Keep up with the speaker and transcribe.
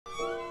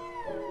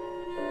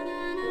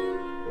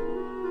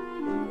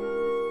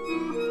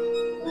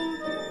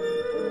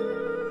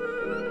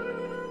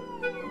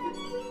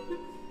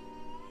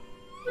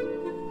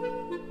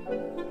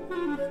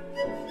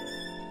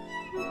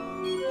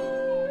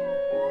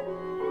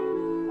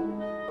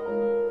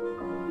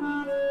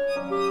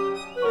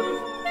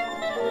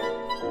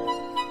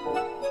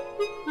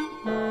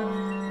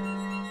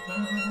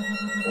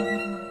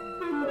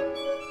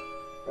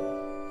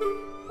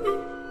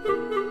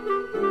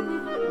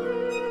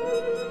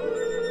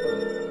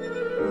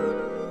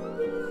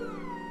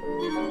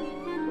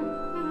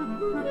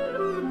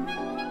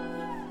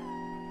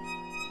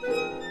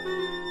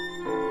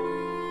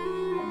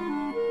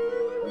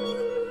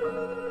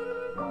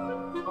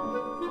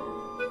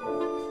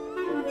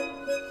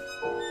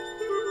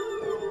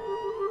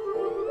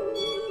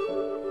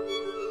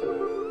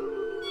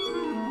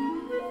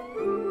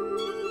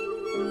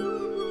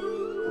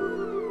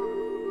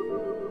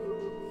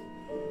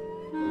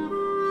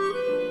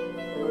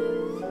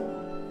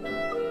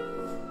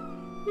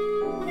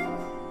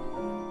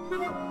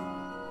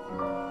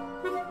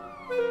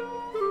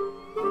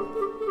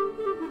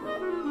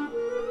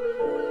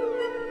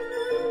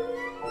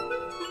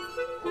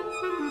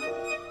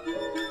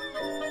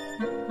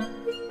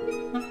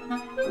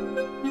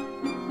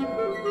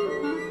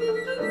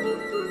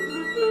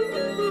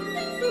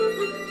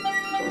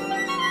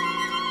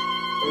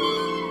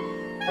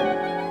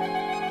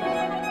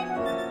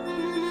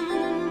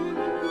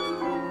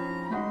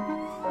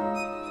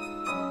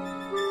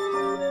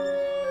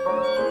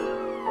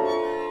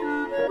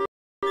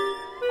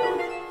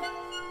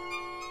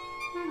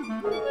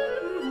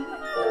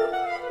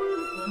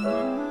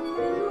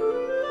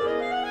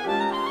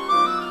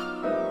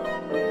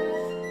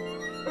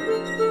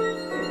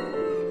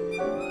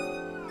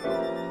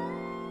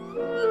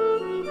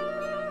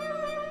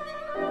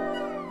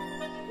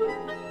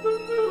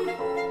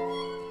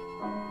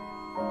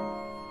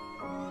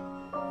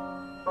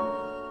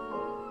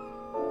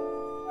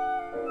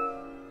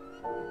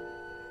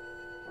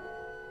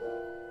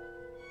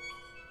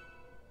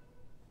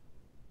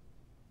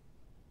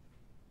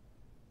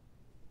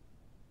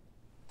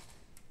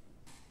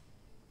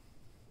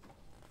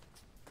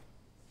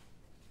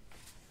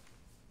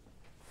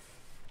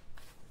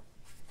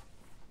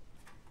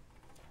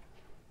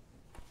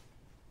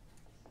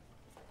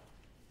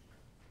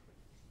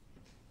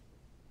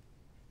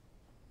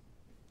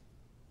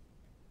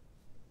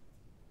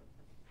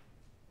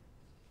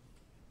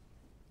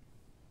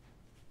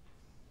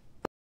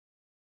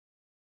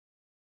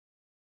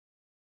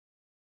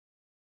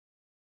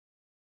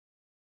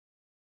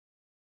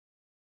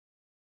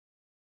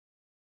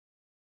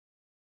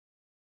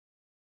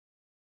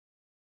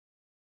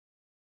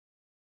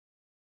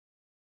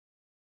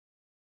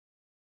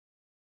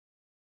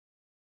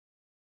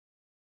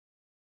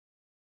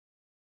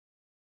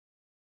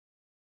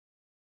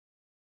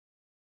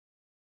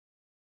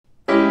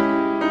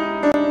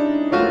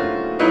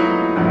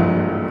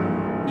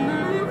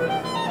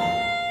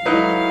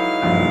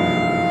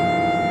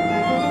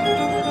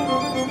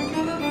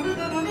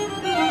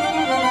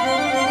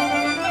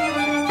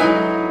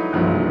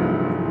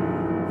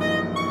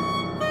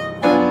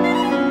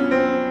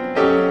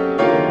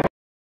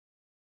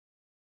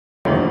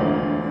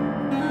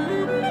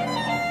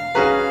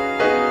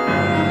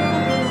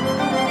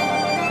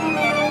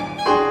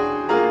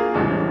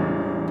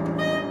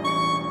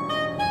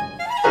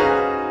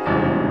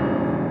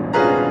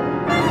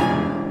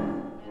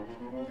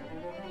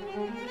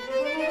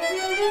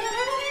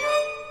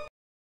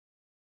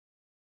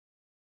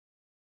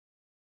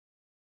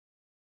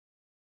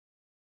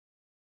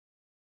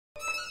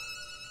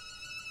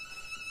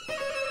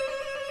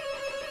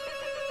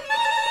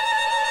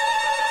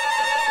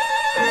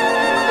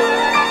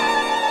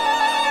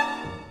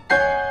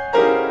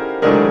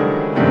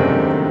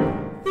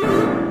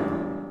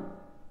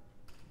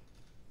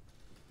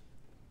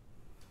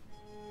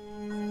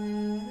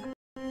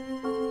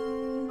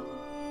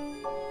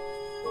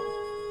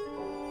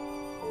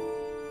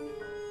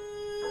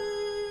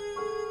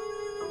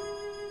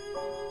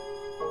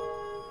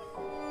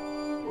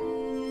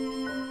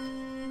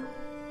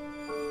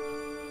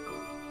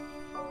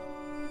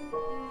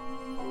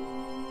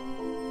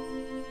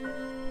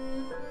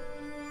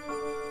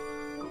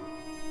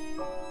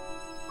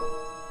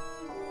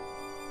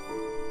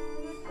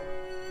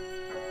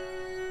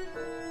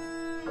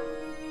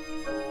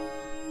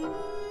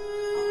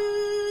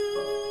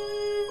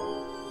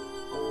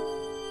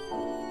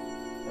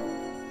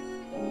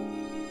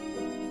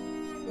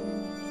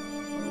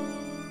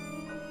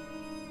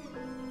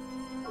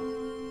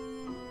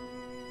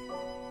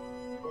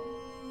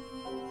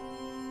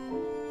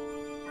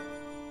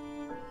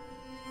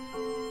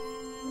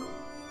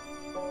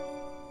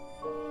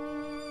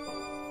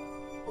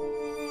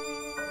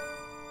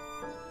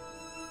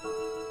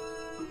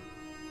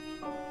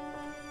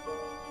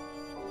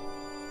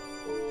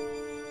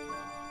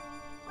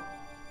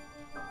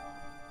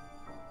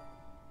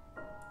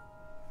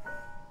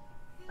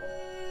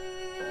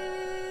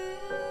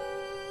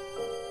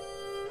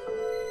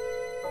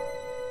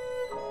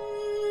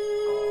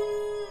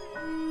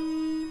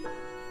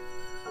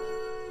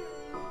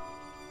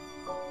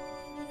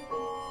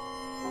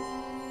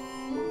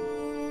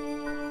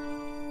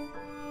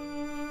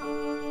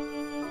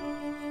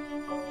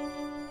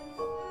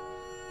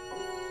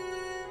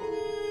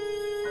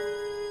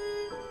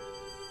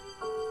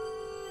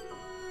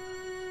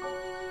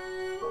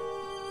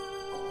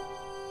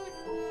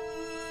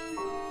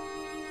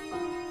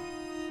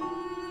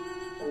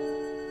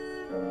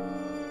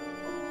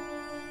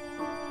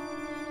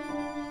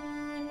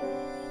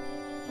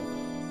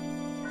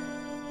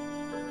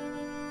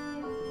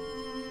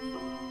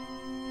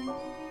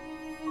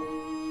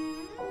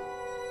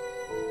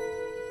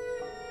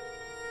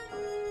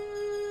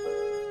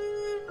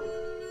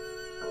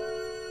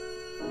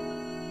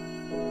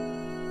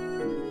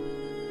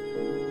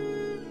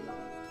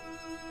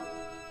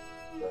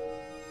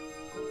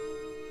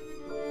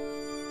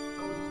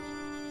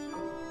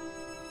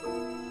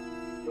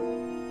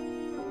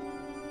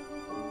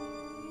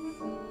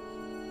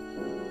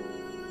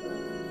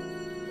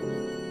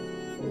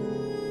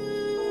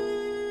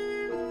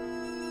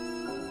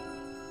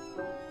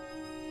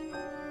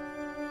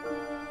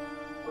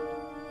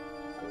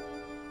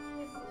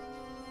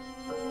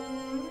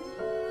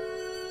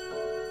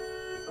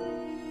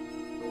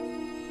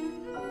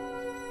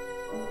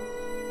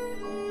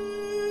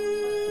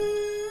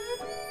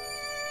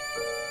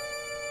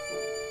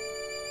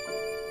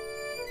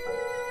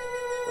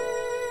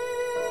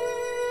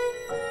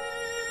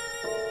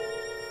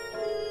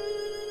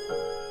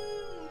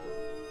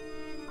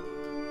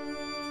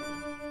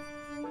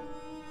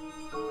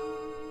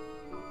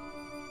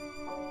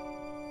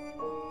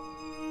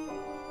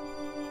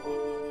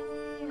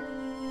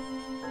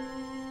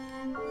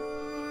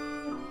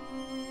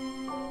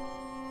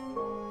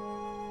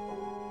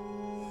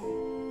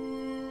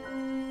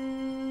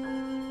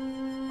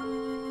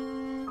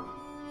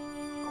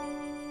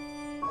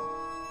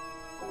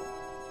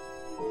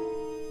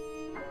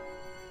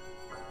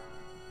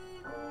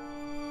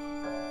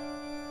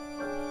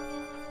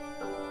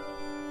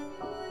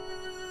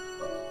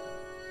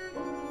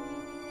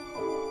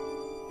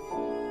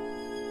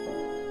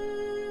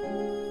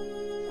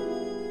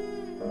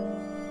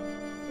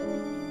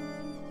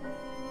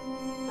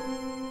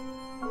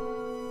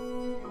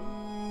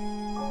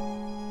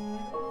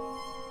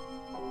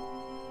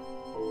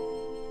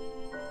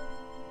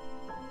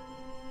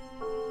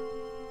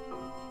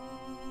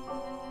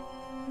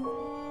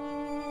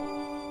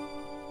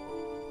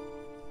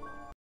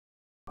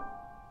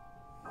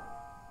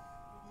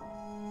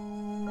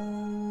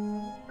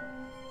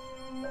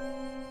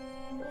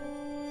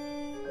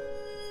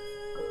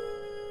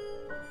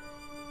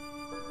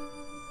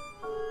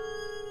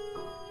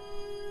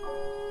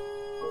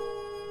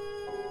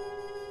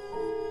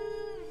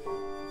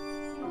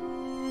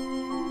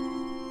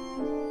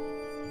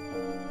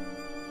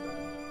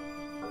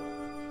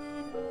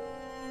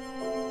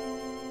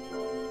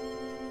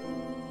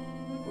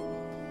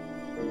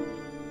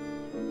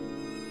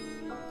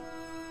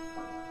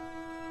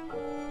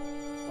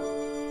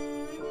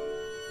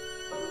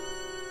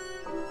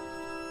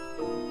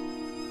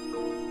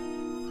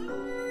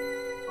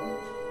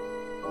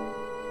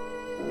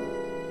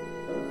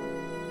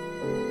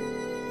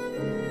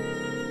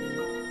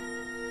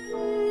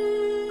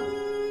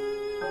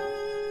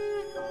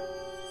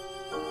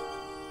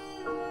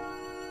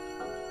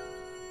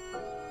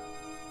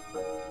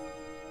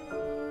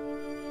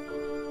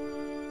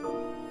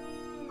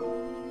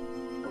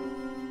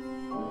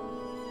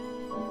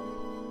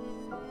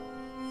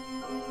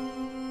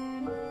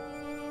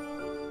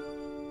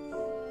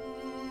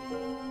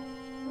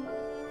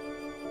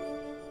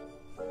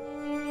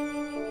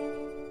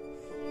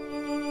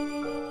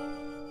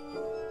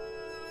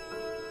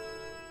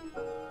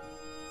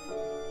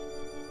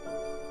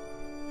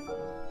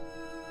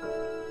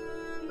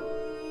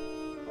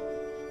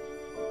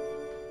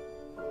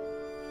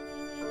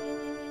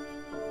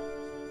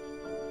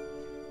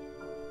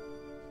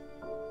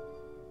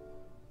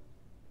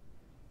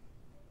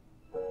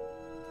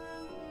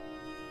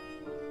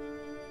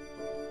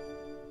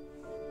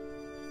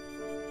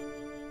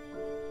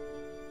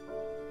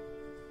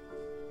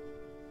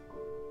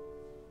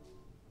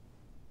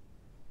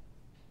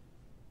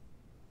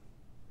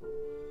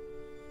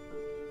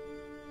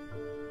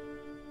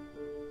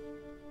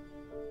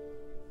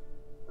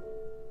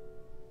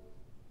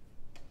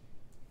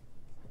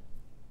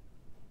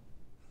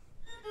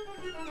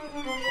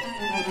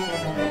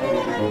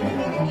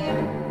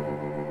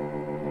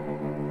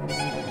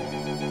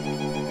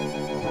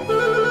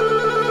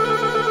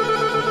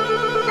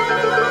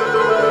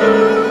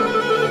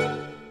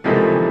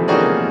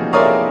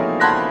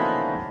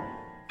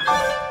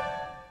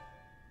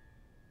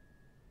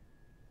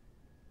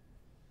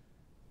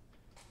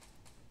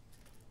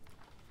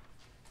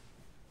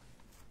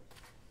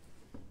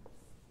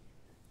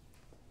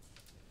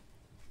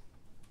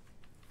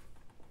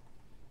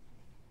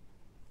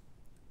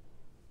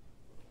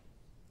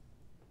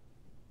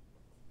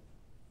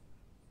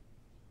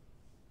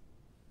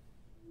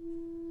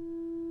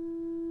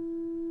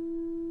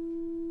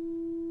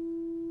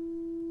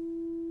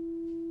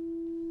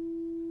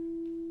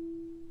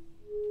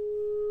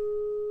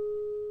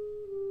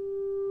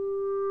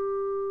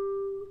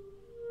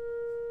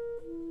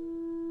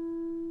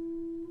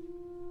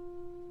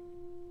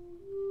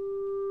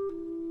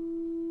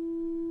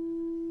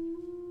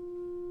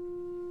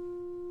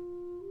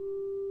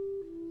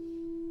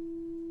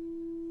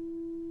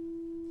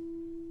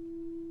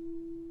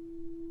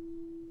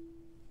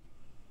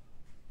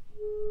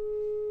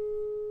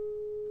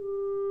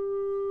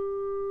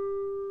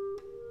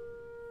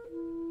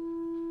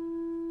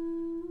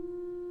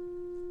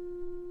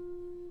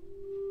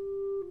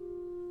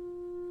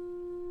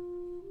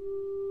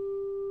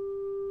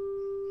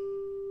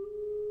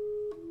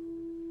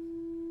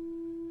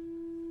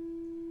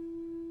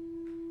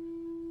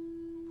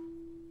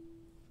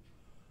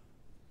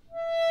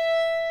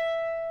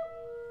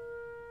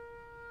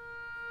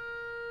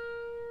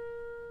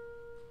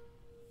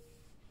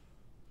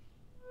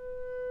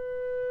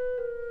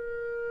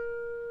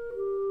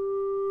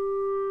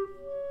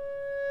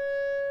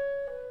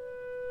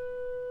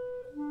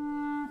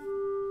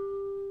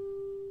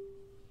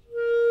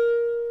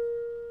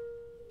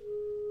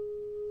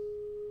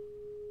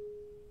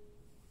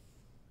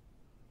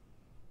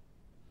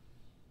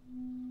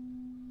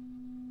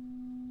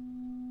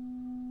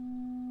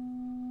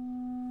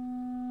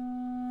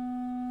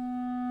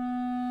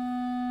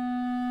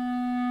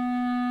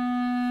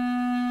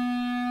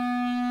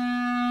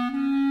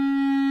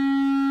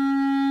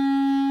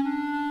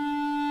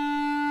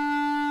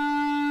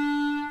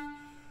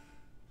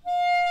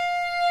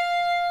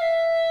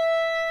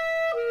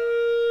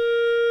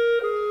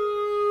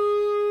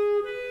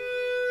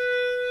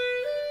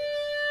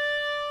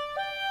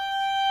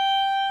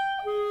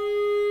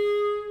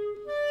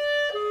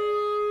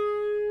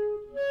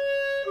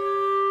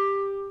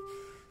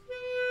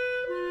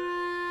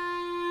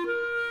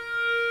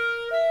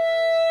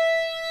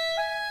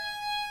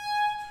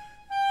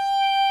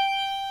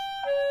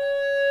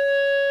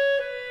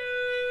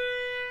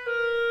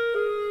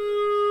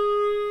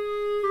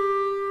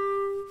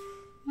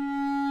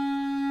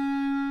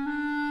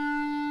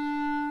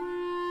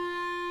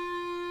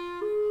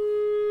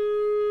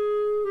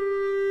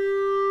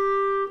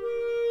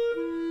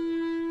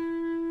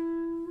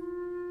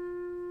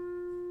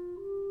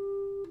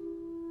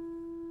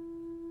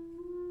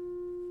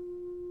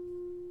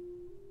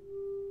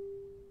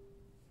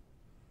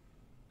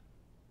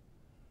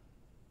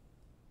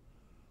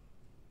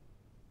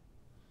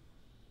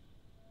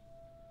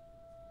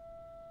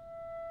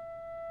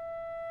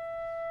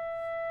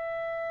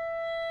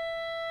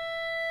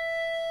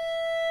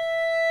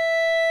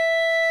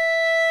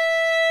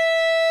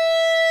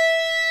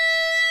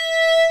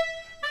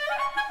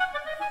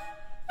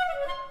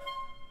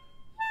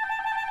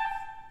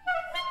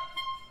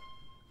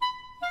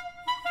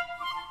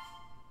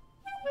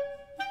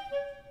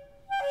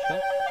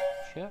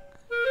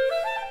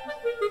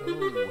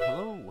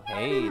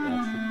Hey,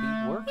 that should be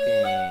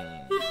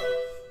working.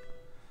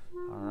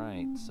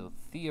 Alright, so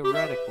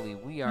theoretically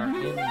we are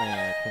in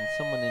there. Can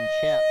someone in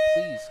chat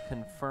please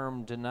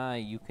confirm, deny?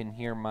 You can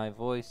hear my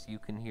voice, you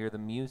can hear the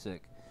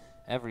music.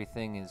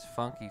 Everything is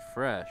funky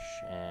fresh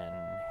and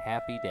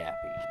happy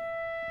dappy.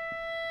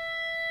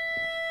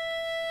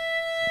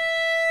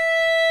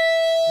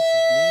 This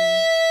is me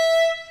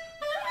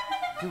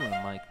doing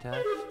a mic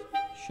test.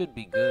 Should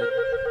be good.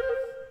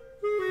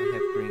 I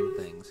have green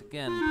things.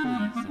 Again,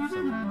 please, if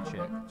someone in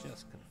chat could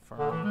just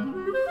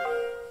confirm.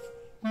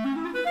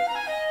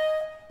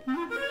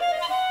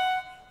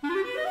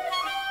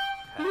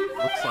 Okay,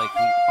 looks like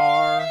we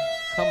are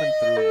coming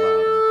through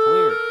loud and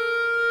clear.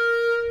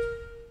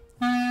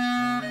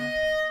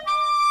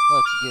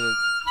 Let's get it.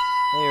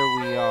 There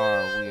we are.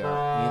 We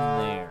are in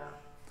there.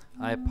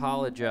 I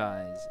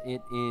apologize.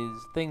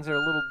 Things are a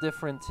little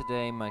different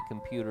today. My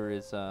computer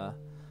is a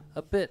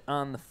bit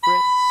on the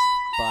fritz,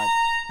 but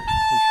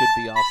we should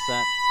be all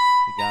set.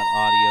 We got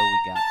audio, we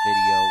got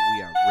video. We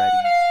are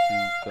ready to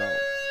go.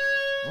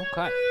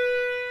 Okay.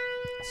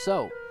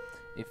 So,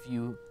 if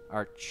you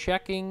are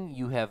checking,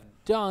 you have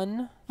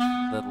done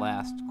the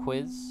last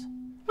quiz,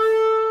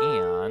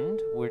 and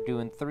we're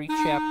doing 3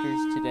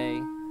 chapters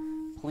today.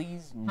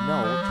 Please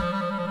note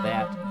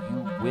that you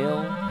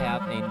will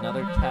have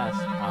another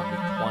test on the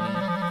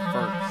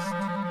 21st.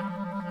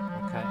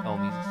 Okay? Oh,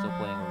 music's still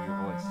playing over your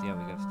voice. Yeah,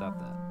 we gotta stop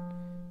that.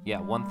 Yeah,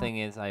 one thing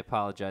is, I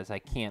apologize, I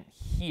can't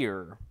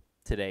hear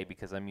today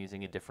because I'm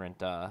using a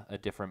different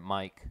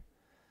mic.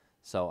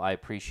 So I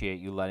appreciate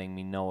you letting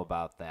me know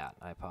about that.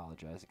 I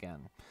apologize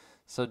again.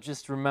 So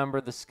just remember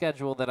the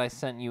schedule that I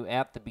sent you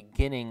at the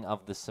beginning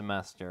of the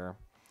semester.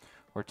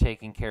 We're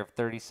taking care of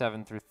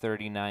 37 through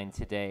 39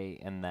 today,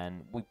 and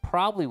then we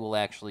probably will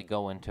actually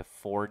go into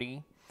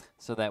 40,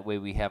 so that way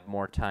we have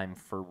more time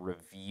for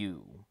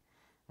review.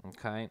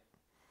 Okay?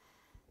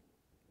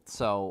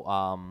 So,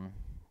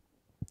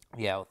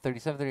 yeah,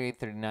 37, 38,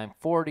 39,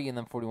 40, and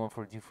then 41,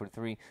 42,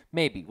 43.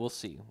 Maybe. We'll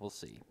see. We'll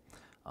see.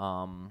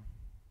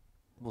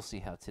 We'll see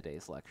how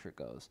today's lecture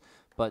goes.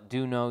 But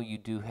do know you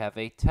do have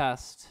a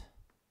test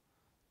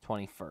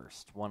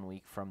 21st, 1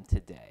 week from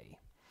today.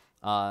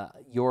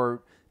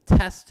 Your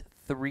test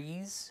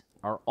 3s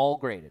are all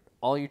graded.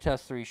 All your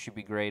test 3s should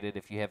be graded.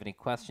 If you have any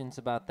questions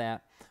about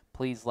that,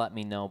 please let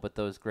me know. But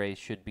those grades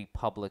should be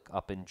public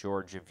up in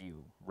Georgia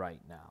View right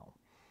now.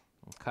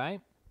 Okay?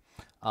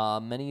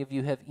 Many of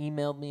you have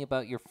emailed me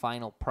about your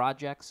final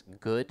projects.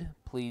 Good.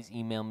 Please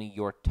email me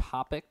your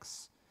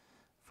topics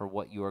for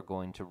what you are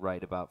going to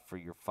write about for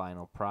your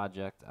final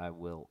project. I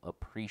will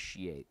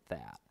appreciate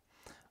that.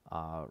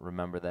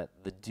 Remember that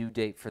the due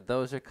date for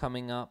those are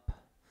coming up.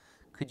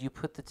 Could you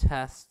put the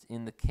test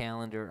in the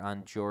calendar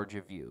on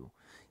Georgia View?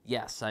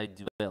 Yes, I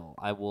will.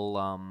 I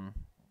will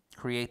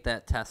create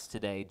that test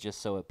today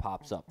just so it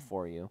pops up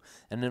for you.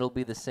 And it'll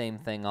be the same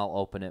thing. I'll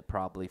open it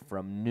probably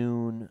from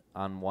noon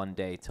on one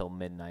day till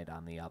midnight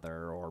on the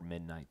other, or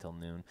midnight till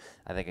noon.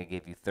 I think I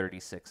gave you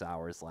 36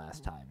 hours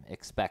last time.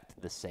 Expect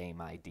the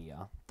same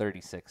idea,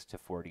 36 to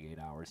 48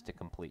 hours to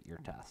complete your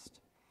test.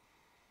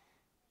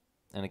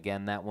 And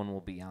again, that one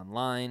will be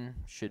online.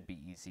 Should be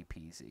easy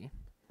peasy.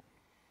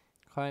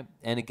 Okay.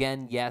 And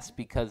again, yes,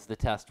 because the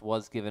test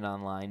was given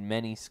online,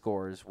 many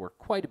scores were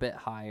quite a bit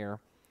higher.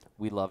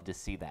 We love to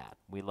see that.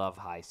 We love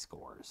high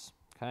scores.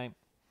 Okay.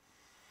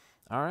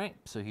 All right.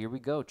 So here we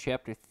go.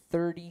 Chapter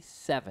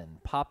 37,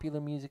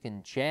 Popular Music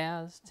and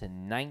Jazz to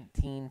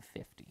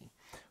 1950.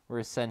 We're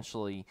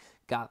essentially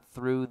got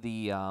through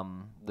the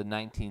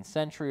 19th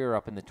century, or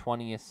up in the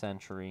 20th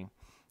century.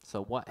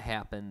 So what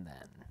happened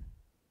then?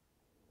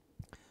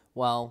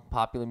 Well,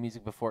 popular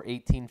music before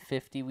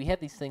 1850, we had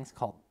these things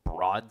called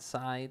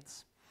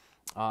broadsides.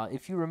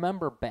 If you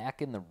remember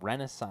back in the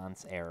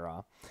Renaissance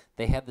era,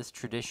 they had this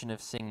tradition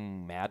of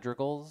singing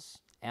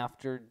madrigals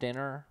after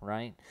dinner,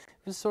 right?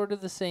 It was sort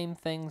of the same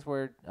things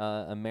where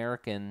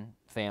American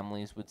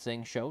families would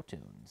sing show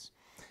tunes.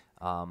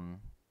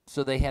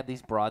 So they had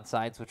these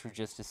broadsides, which were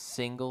just a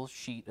single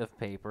sheet of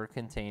paper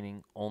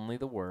containing only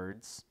the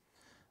words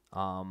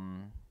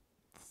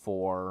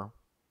for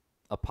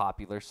a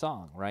popular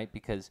song, right?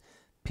 Because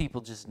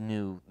people just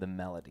knew the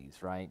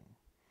melodies, right?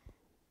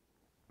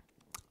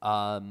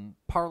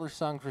 Parlor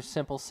songs were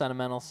simple,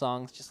 sentimental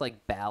songs, just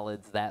like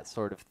ballads, that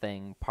sort of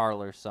thing.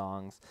 Parlor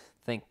songs.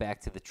 Think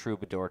back to the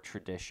troubadour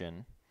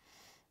tradition.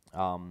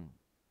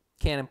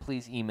 Cannon,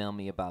 please email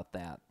me about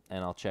that,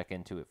 and I'll check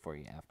into it for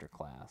you after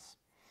class.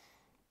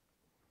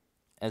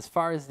 As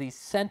far as these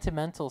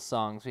sentimental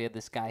songs, we had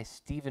this guy,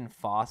 Stephen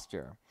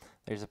Foster.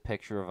 There's a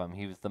picture of him.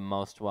 He was the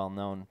most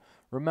well-known.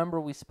 Remember,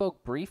 we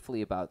spoke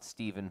briefly about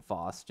Stephen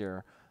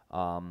Foster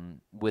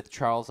with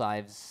Charles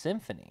Ives'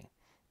 Symphony,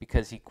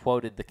 because he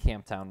quoted the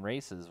Camptown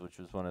Races, which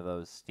was one of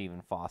those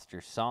Stephen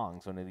Foster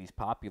songs, one of these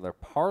popular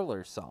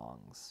parlor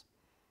songs.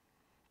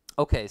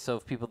 Okay, so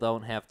if people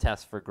don't have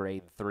tests for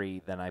grade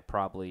 3, then I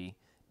probably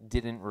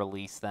didn't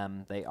release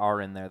them. They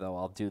are in there, though.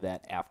 I'll do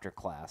that after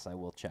class. I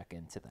will check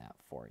into that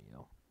for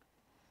you.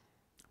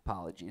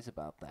 Apologies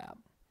about that.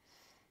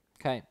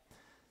 Okay.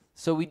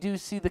 So we do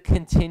see the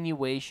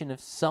continuation of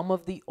some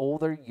of the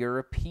older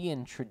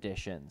European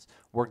traditions.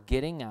 We're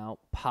getting out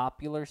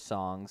popular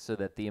songs so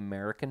that the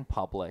American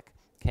public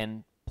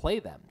can play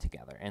them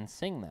together and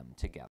sing them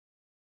together.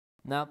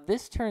 Now,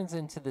 this turns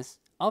into this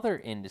other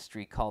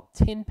industry called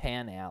Tin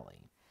Pan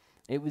Alley.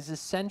 It was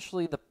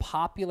essentially the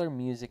popular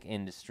music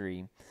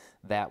industry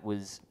that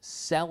was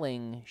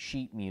selling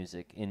sheet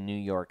music in New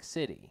York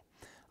City.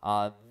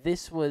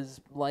 This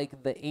was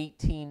like the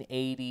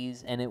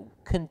 1880s, and it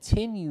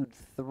continued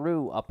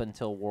through up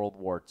until World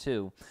War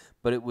II,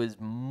 but it was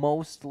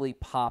mostly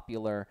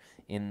popular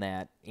in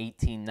that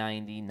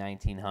 1890,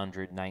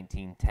 1900,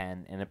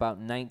 1910, and about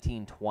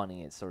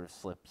 1920 it sort of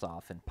slips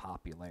off in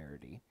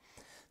popularity.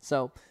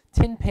 So,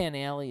 Tin Pan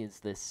Alley is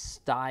this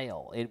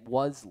style. It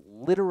was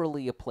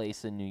literally a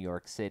place in New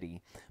York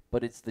City,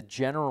 but it's the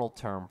general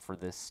term for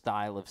this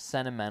style of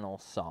sentimental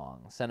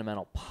song,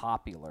 sentimental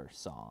popular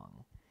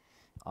song.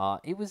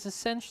 It was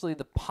essentially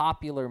the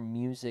popular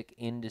music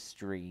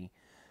industry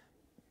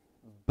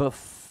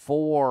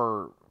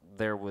before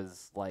there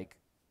was like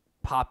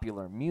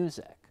popular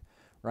music,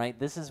 right?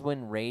 This is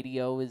when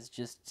radio is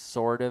just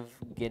sort of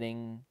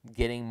getting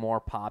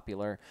more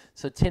popular.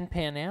 So Tin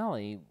Pan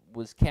Alley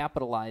was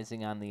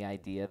capitalizing on the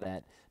idea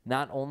that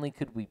not only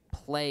could we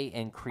play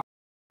and create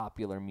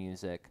popular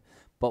music,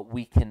 but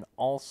we can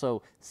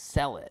also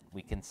sell it.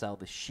 We can sell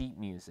the sheet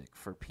music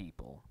for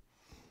people.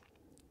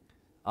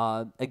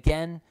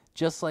 Again,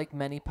 just like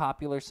many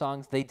popular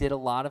songs, they did a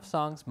lot of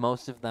songs.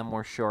 Most of them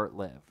were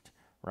short-lived,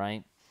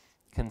 right?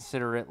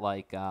 Consider it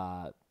like,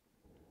 Bodak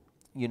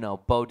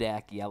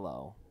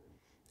Yellow.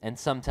 And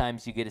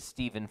sometimes you get a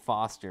Stephen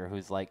Foster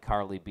who's like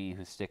Carly B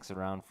who sticks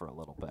around for a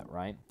little bit,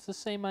 right? It's the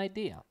same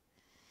idea.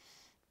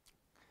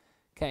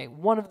 Okay,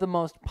 one of the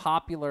most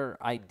popular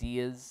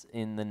ideas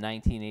in the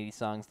 1980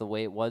 songs, the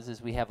way it was,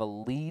 is we have a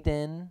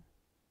lead-in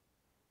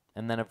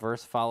and then a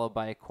verse followed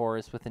by a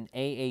chorus with an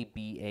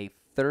AABA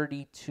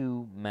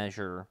 32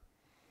 measure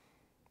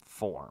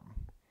form.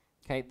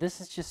 Okay,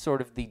 this is just sort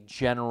of the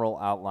general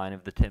outline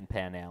of the Tin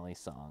Pan Alley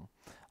song.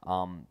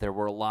 There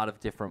were a lot of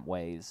different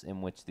ways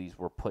in which these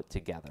were put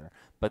together,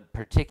 but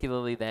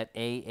particularly that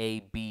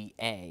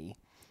AABA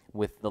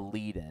with the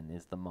lead-in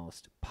is the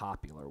most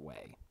popular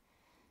way.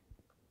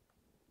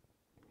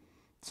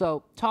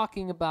 So,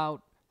 talking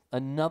about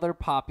another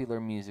popular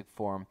music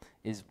form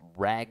is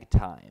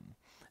ragtime.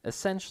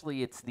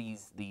 Essentially, it's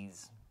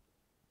these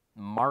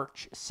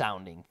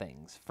march-sounding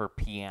things for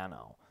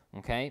piano,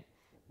 okay?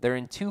 They're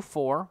in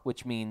 2/4,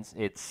 which means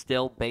it's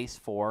still bass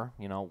 4,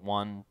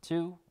 1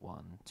 2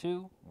 1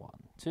 2 1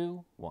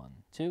 2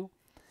 1 2.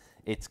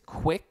 It's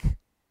quick,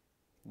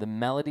 the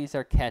melodies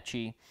are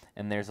catchy,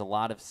 and there's a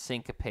lot of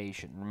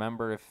syncopation.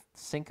 Remember, if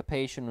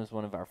syncopation was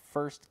one of our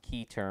first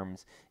key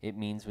terms, it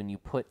means when you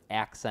put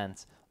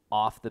accents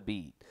off the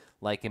beat.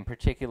 Like in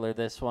particular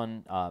this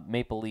one,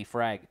 Maple Leaf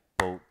Rag.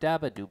 Bo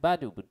dabba doo ba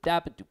doo ba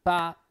dabba doo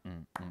ba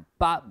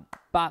ba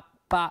ba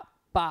ba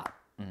ba ba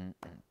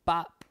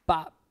ba ba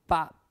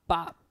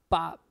ba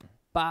ba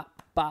ba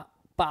ba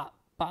ba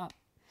ba.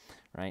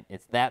 Right?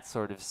 It's that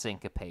sort of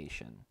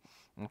syncopation.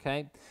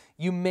 Okay?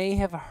 You may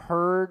have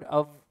heard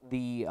of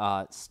the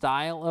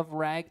style of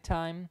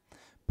ragtime.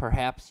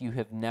 Perhaps you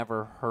have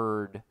never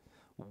heard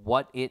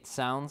what it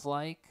sounds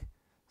like.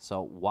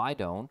 So why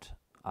don't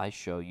I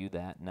show you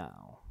that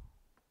now?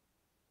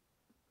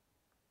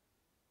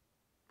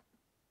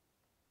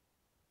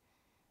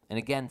 And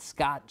again,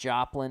 Scott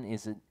Joplin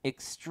is an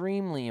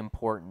extremely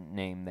important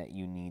name that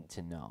you need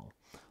to know.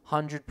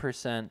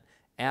 100%,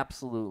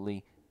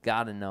 absolutely,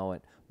 gotta know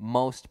it.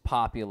 Most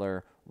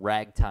popular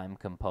ragtime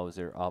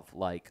composer of,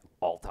 like,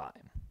 all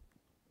time.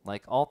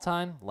 Like all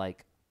time?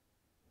 Like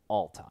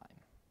all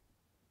time.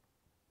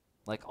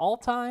 Like all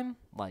time?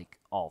 Like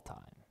all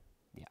time.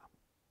 Yeah.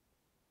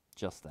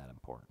 Just that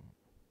important.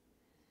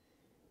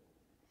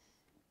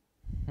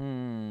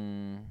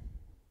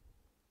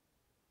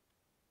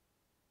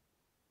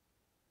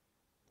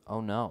 Oh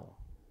no.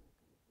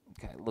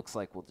 Okay, looks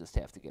like we'll just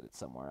have to get it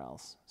somewhere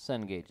else.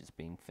 Cengage is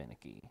being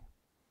finicky.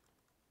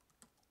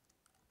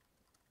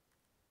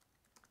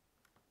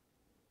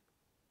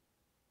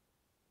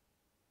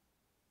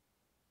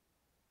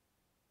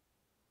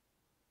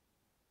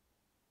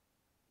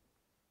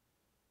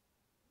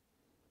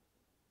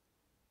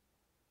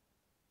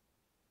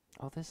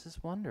 Oh, this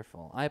is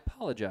wonderful. I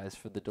apologize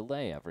for the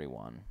delay,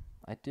 everyone.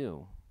 I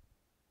do.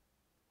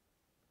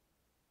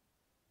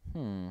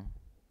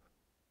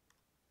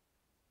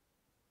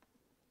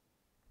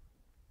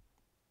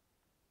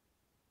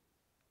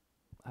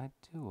 I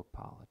do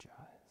apologize.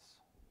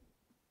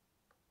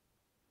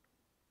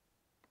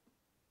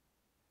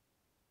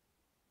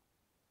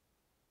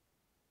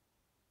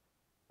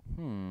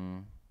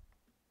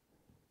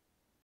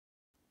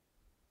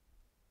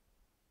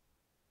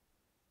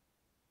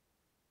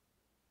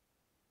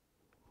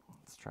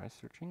 Let's try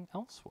searching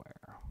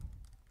elsewhere.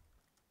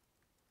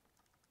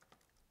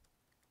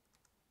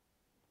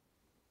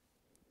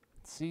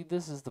 See,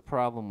 this is the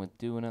problem with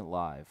doing it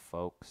live,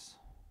 folks.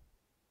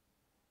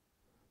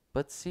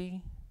 But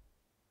see,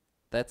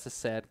 that's a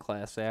sad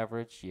class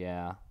average,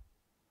 yeah.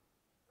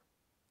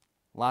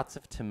 Lots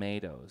of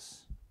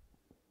tomatoes.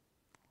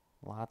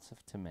 Lots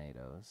of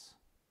tomatoes.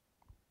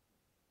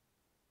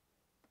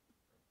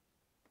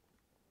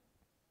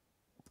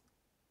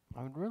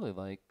 I would really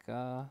like...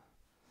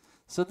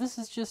 So this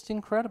is just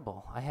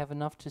incredible. I have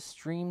enough to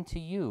stream to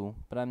you,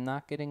 but I'm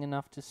not getting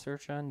enough to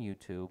search on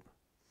YouTube.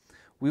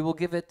 We will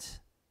give it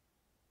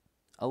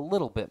a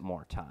little bit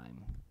more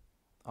time.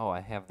 Oh, I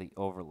have the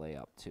overlay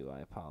up too. I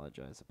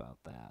apologize about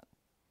that.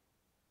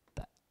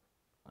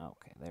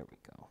 Okay, there we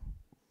go.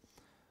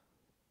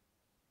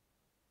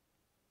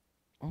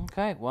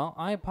 Okay, well,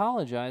 I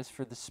apologize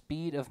for the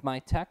speed of my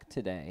tech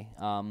today.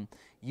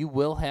 You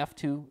will have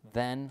to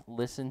then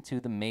listen to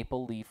the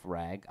Maple Leaf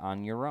Rag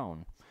on your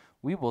own.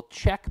 We will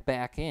check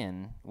back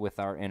in with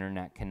our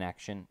internet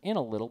connection in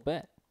a little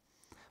bit.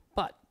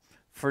 But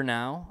for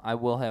now, I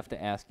will have to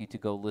ask you to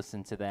go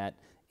listen to that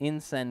in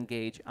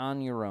Gauge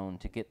on your own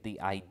to get the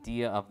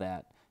idea of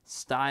that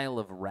style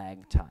of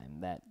ragtime,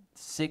 that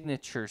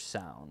signature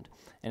sound.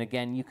 And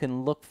again, you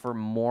can look for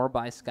more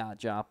by Scott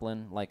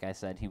Joplin. Like I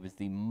said, he was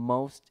the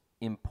most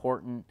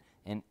important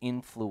and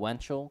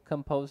influential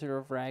composer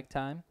of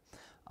ragtime.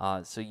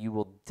 So you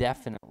will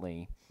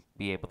definitely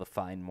be able to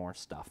find more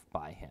stuff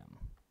by him.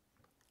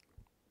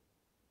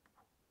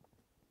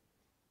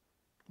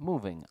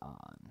 Moving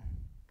on.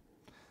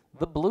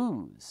 The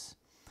blues.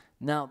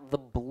 Now, the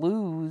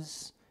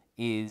blues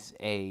is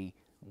a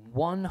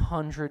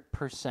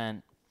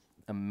 100%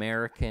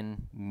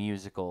 American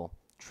musical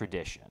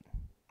tradition,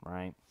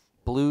 right?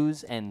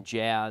 Blues and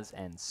jazz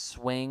and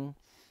swing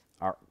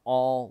are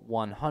all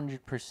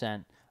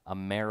 100%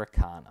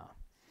 Americana.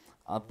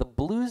 The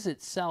blues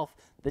itself,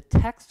 the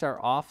texts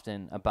are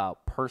often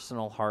about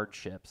personal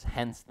hardships,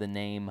 hence the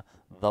name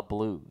The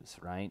Blues,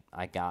 right?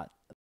 I got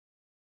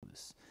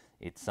blues.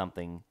 It's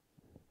something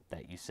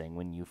that you sing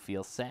when you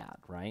feel sad,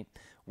 right?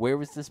 Where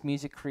was this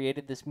music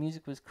created? This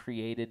music was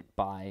created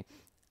by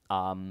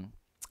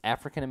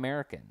African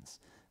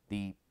Americans,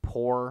 the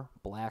poor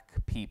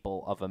black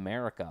people of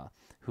America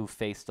who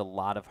faced a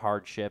lot of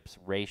hardships,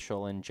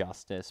 racial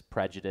injustice,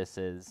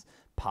 prejudices,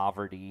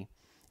 poverty.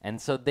 And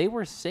so they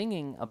were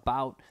singing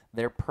about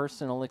their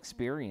personal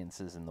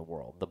experiences in the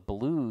world. The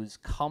blues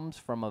comes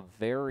from a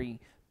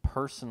very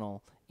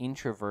personal,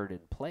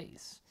 introverted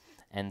place.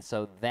 And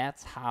so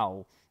that's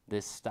how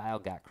this style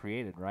got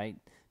created, right?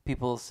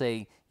 People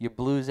say, your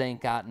blues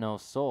ain't got no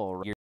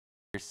soul. You're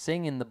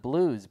singing the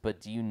blues,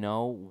 but do you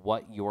know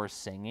what you're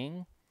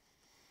singing?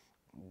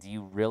 Do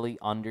you really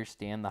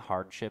understand the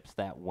hardships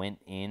that went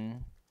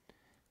in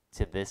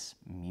to this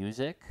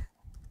music?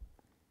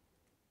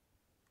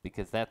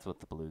 Because that's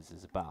what the blues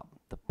is about,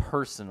 the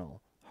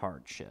personal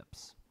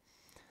hardships.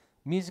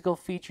 Musical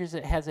features,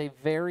 it has a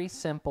very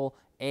simple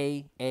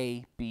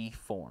A-A-B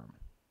form.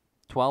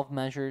 12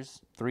 measures,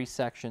 3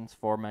 sections,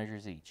 4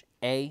 measures each.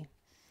 A,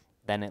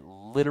 then it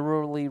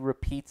literally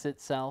repeats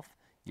itself,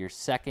 your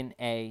second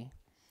A,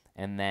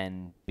 and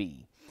then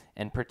B.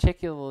 And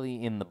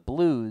particularly in the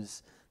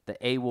blues, the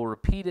A will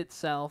repeat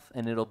itself,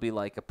 and it'll be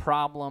like a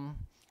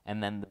problem,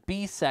 and then the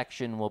B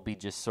section will be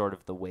just sort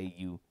of the way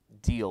you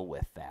deal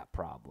with that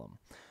problem.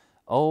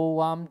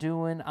 Oh, I'm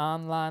doing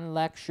online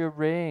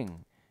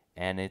lecturing,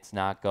 and it's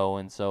not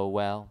going so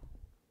well.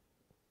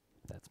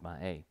 That's my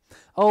A.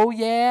 Oh,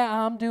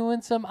 yeah, I'm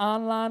doing some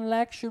online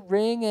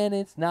lecturing, and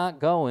it's not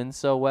going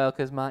so well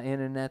because my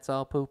internet's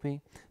all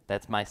poopy.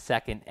 That's my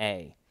second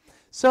A.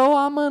 So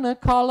I'm going to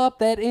call up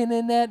that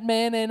internet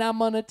man, and I'm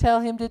going to tell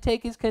him to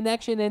take his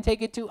connection and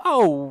take it to,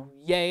 oh,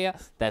 yeah.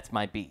 That's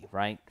my B,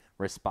 right?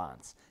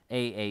 Response.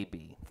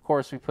 A-A-B. Of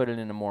course, we put it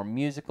in a more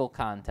musical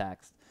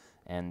context,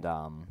 and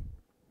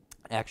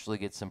actually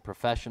get some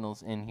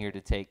professionals in here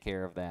to take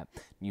care of that.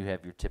 You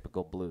have your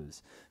typical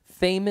blues.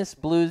 Famous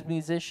blues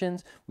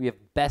musicians, we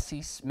have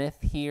Bessie Smith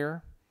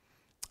here,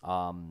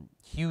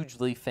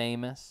 hugely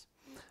famous.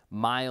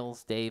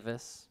 Miles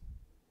Davis,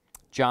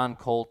 John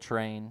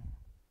Coltrane,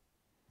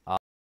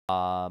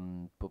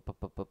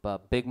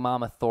 Big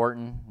Mama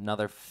Thornton,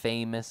 another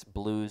famous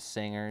blues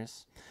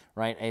singers,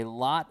 right? A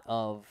lot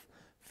of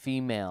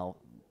female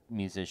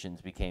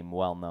musicians became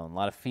well known. A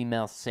lot of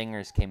female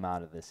singers came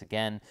out of this.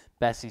 Again,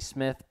 Bessie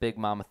Smith, Big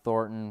Mama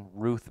Thornton,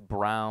 Ruth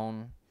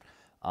Brown,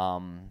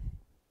 all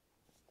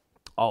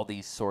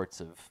these sorts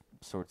of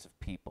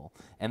people.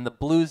 And the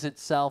blues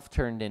itself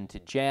turned into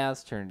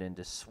jazz, turned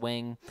into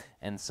swing,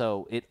 and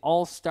so it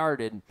all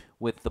started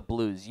with the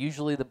blues.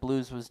 Usually the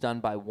blues was done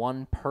by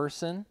one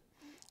person,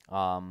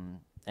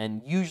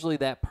 and usually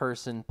that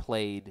person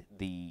played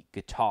the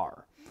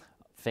guitar.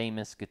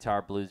 Famous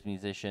guitar blues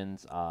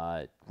musicians,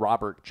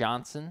 Robert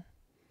Johnson,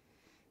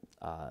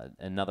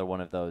 another one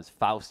of those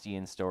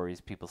Faustian stories.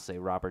 People say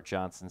Robert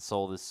Johnson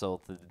sold his soul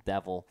to the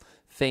devil,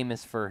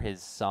 famous for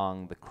his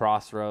song The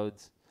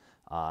Crossroads,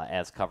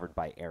 as covered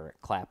by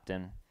Eric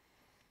Clapton.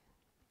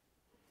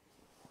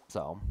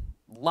 So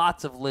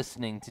lots of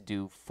listening to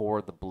do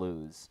for the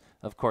blues.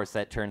 Of course,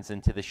 that turns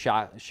into the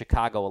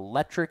Chicago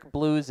Electric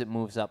Blues. It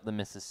moves up the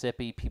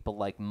Mississippi. People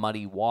like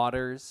Muddy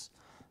Waters.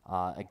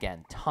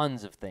 Again,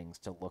 tons of things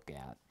to look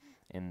at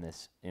in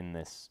this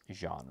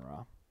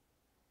genre.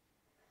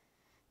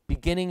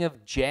 Beginning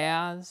of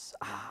jazz.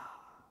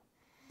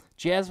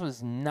 Jazz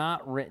was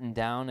not written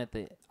down at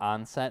the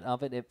onset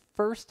of it. It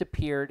first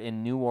appeared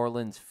in New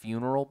Orleans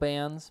funeral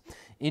bands.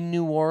 In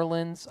New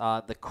Orleans,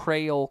 the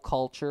Creole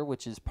culture,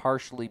 which is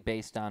partially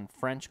based on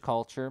French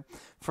culture,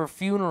 for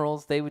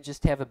funerals, they would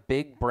just have a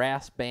big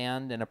brass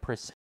band and a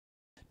procession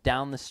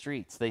down the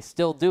streets. They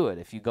still do it.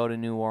 If you go to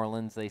New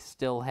Orleans, they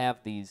still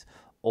have these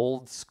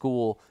old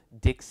school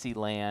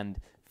Dixieland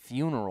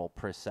funeral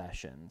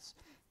processions.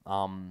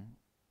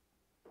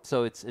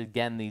 So it's,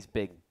 again, these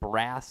big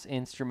brass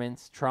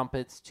instruments,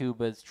 trumpets,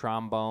 tubas,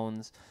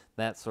 trombones,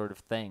 that sort of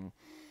thing.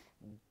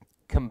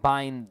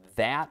 Combine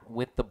that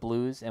with the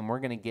blues, and we're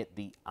going to get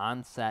the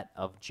onset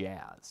of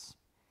jazz.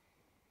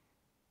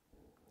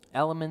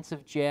 Elements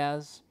of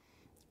jazz,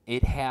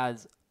 it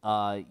has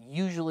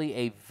usually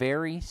a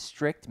very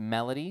strict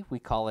melody. We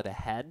call it a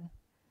head,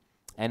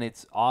 and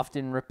it's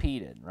often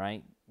repeated,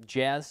 right?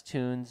 Jazz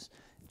tunes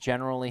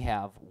generally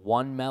have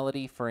one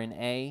melody for an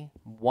A,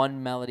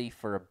 one melody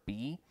for a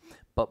B,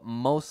 but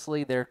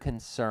mostly they're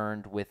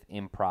concerned with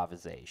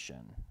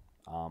improvisation.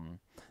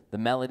 The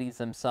melodies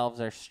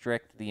themselves are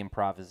strict. The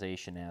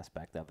improvisation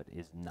aspect of it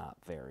is not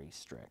very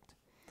strict.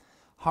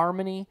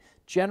 Harmony,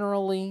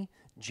 generally,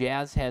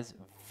 jazz has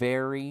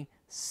very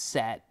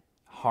set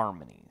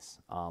harmonies.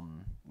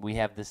 We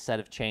have this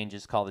set of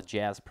changes called the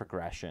jazz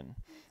progression.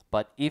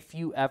 But if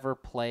you ever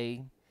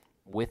play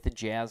with the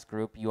jazz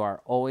group, you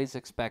are always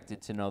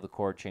expected to know the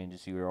chord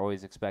changes. You are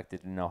always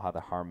expected to know how the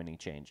harmony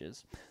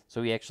changes.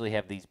 So we actually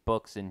have these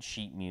books and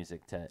sheet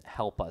music to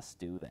help us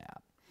do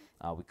that.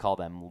 We call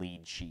them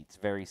lead sheets,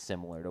 very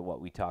similar to what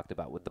we talked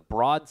about with the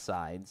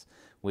broadsides,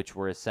 which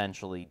were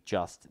essentially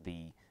just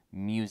the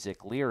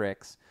music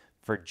lyrics.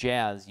 For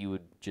jazz, you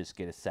would just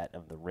get a set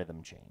of the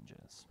rhythm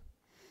changes.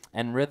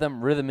 And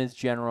rhythm is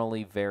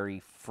generally very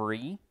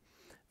free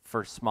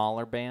for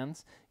smaller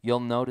bands. You'll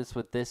notice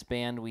with this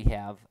band we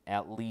have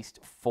at least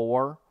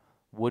 4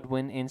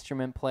 woodwind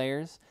instrument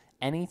players.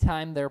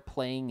 Anytime they're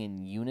playing in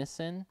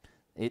unison,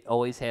 it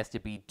always has to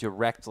be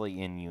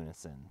directly in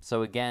unison.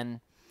 So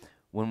again,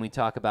 when we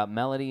talk about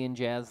melody in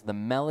jazz, the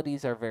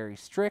melodies are very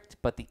strict,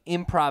 but the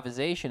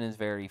improvisation is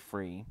very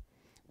free.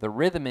 The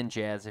rhythm in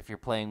jazz, if you're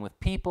playing with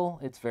people,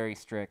 it's very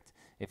strict.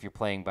 If you're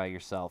playing by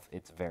yourself,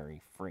 it's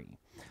very free.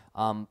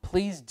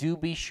 Please do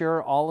be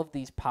sure all of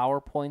these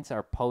PowerPoints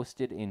are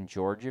posted in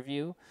Georgia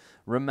View.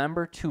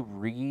 Remember to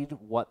read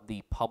what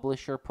the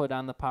publisher put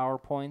on the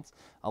PowerPoints.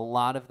 A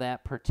lot of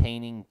that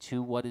pertaining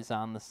to what is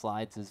on the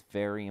slides is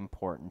very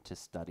important to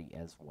study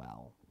as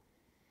well.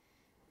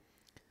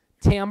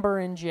 Timbre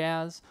in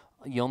jazz,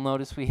 you'll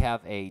notice we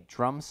have a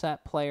drum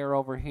set player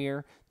over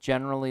here.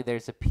 Generally,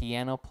 there's a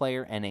piano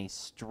player and a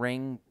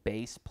string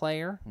bass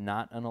player,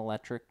 not an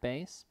electric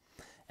bass.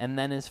 And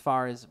then as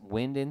far as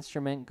wind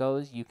instrument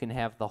goes, you can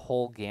have the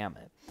whole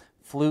gamut.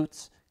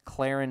 Flutes,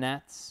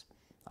 clarinets,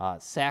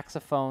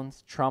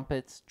 saxophones,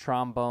 trumpets,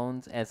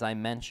 trombones, as I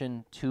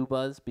mentioned,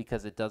 tubas,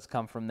 because it does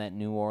come from that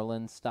New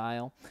Orleans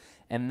style.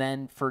 And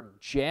then for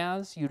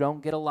jazz, you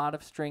don't get a lot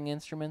of string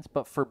instruments,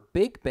 but for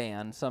big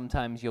band,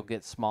 sometimes you'll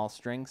get small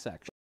string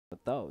sections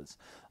with those.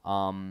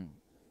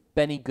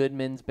 Benny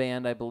Goodman's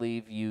band, I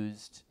believe,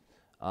 used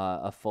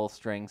a full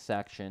string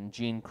section.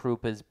 Gene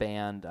Krupa's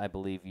band, I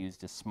believe,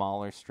 used a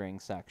smaller string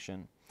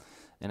section.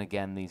 And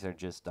again, these are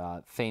just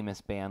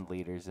famous band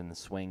leaders in the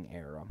swing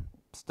era.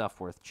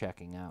 Stuff worth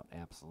checking out,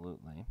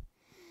 absolutely.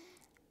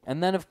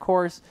 And then, of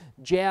course,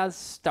 jazz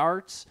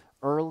starts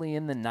early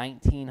in the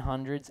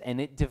 1900s, and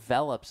it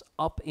develops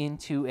up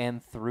into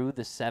and through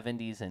the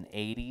 70s and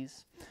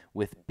 80s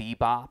with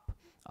bebop,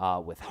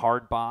 with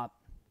hard bop.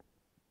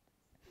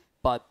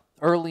 But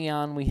early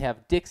on, we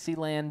have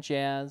Dixieland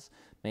jazz,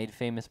 made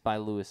famous by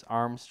Louis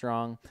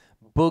Armstrong,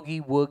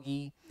 boogie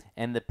woogie,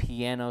 and the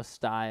piano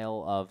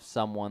style of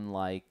someone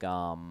like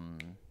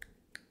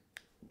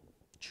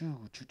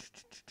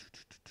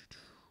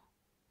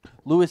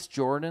Louis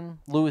Jordan.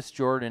 Louis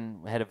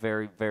Jordan had a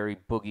very, very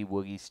boogie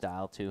woogie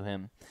style to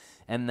him.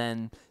 And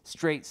then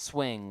straight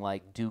swing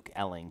like Duke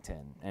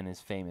Ellington and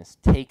his famous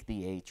Take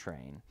the A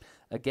Train.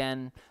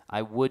 Again,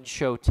 I would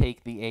show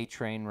Take the A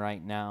Train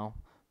right now,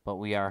 but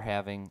we are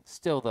having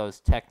still those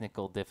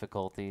technical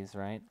difficulties,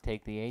 right?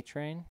 Take the A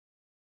Train.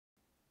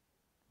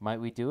 Might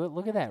we do it?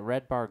 Look at that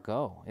red bar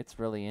go. It's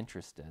really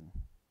interested.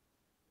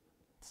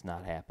 It's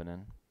not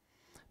happening.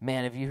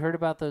 Man, have you heard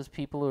about those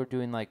people who are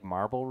doing like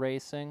marble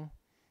racing?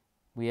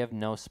 We have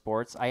no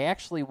sports. I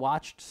actually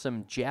watched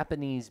some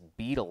Japanese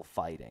beetle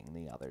fighting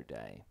the other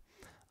day.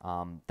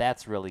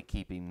 That's really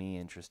keeping me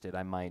interested.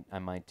 I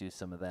might do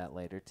some of that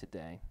later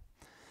today.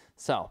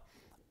 So,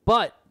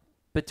 but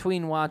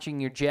between watching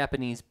your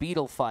Japanese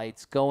beetle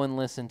fights, go and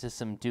listen to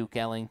some Duke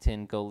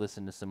Ellington, go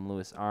listen to some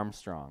Louis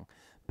Armstrong.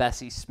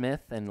 Bessie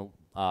Smith and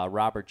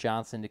Robert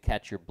Johnson to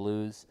catch your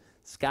blues.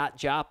 Scott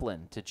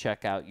Joplin to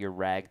check out your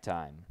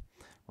ragtime.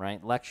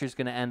 Right? Lecture's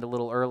going to end a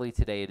little early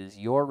today. It is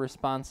your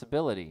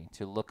responsibility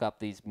to look up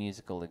these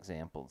musical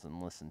examples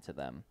and listen to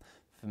them.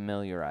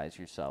 Familiarize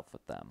yourself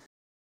with them.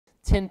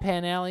 Tin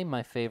Pan Alley,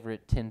 my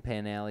favorite Tin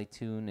Pan Alley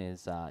tune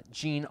is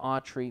Gene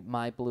Autry,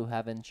 My Blue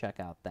Heaven. Check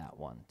out that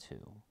one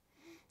too.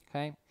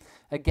 Okay.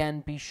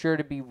 Again, be sure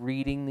to be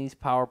reading these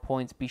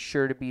PowerPoints. Be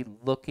sure to be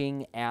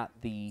looking at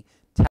the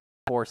Test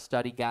 4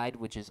 study guide,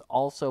 which is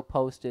also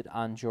posted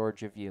on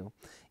Georgia View.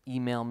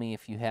 Email me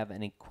if you have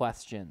any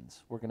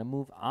questions. We're going to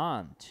move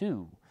on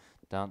to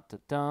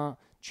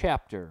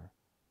chapter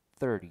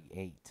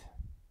 38.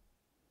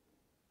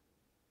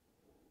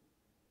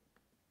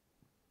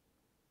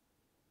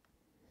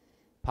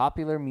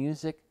 Popular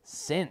music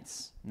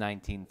since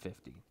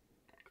 1950.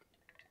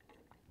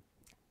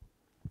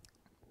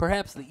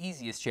 Perhaps the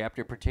easiest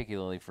chapter,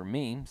 particularly for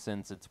me,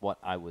 since it's what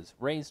I was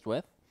raised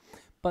with,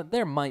 but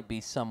there might be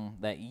some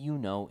that you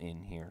know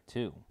in here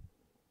too.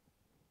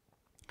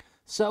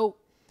 So,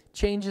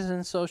 changes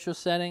in social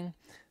setting.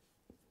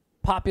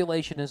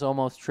 Population has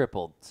almost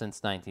tripled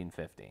since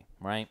 1950,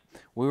 right?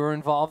 We were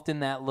involved in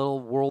that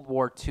little World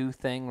War II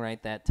thing,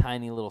 right? That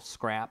tiny little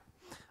scrap.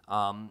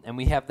 And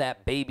we have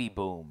that baby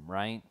boom,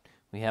 right?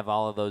 We have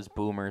all of those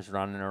boomers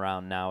running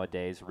around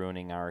nowadays,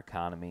 ruining our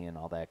economy and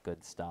all that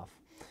good stuff.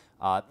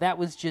 That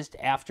was just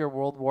after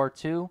World War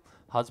II.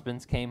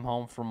 Husbands came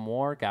home from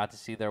war, got to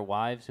see their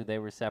wives who they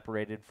were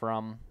separated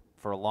from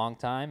for a long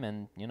time,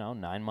 and,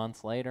 9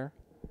 months later.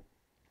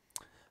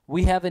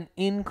 We have an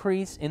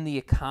increase in the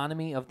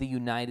economy of the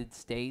United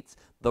States,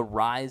 the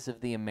rise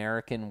of the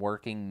American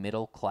working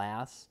middle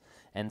class,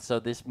 and so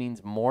this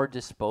means more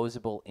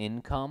disposable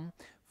income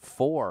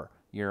for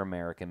your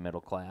American middle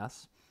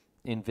class.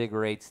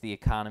 Invigorates the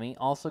economy,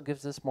 also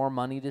gives us more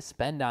money to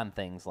spend on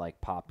things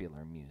like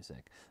popular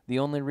music. The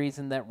only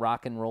reason that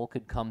rock and roll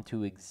could come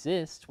to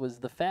exist was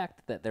the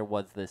fact that there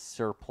was this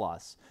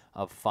surplus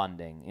of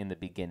funding in the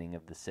beginning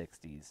of the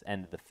 60s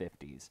and the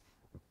 50s,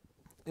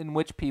 in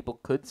which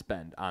people could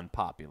spend on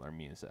popular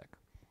music.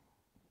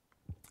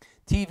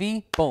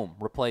 TV, boom,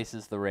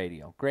 replaces the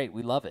radio. Great,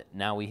 we love it.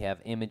 Now we have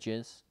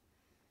images,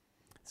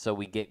 so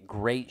we get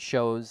great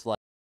shows like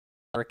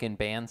American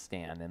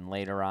Bandstand and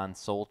later on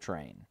Soul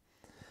Train.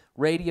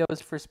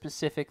 Radios for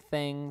specific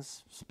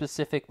things,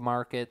 specific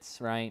markets,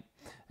 right?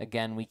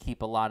 Again, we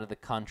keep a lot of the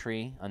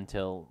country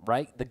until,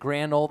 right? The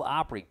Grand Ole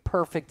Opry,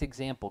 perfect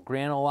example.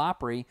 Grand Ole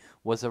Opry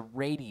was a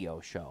radio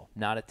show,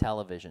 not a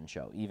television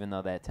show, even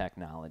though that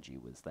technology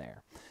was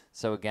there.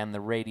 So again, the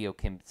radio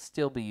can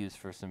still be used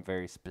for some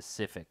very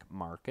specific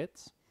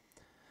markets.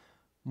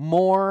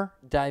 More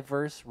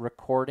diverse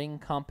recording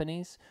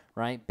companies,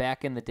 right?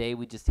 Back in the day,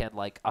 we just had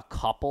like a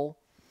couple.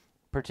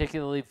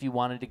 Particularly if you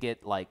wanted to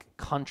get like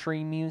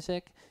country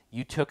music,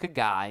 you took a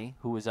guy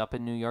who was up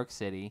in New York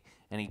City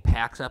and he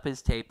packs up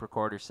his tape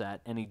recorder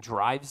set and he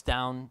drives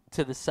down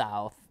to the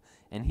South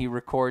and he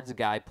records a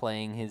guy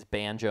playing his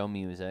banjo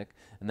music,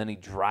 and then he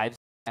drives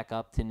back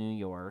up to New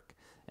York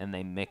and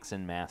they mix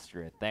and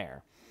master it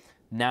there.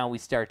 Now we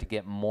start to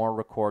get more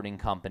recording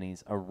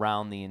companies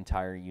around the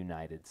entire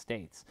United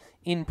States.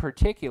 In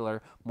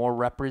particular, more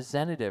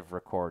representative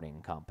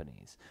recording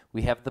companies.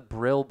 We have the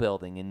Brill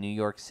Building in New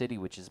York City,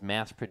 which is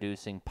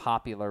mass-producing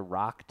popular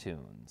rock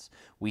tunes.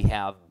 We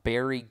have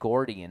Berry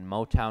Gordy and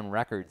Motown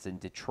Records in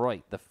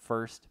Detroit, the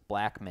first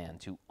black man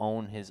to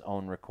own his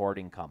own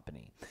recording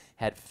company.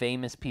 Had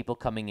famous people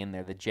coming in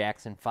there, the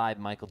Jackson 5,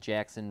 Michael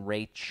Jackson,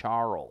 Ray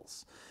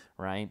Charles,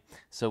 right?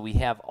 So we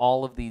have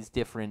all of these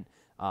different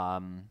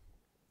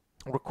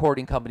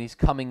recording companies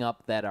coming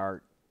up that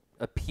are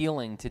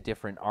appealing to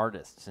different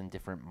artists in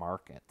different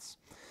markets.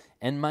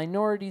 And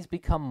minorities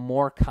become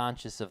more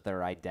conscious of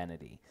their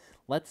identity.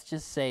 Let's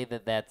just say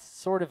that that's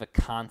sort of a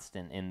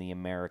constant in the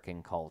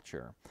American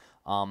culture.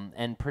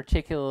 And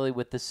particularly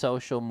with the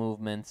social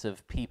movements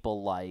of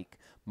people like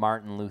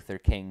Martin Luther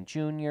King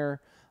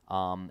Jr.,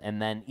 and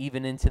then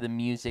even into the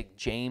music,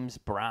 James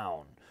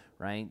Brown,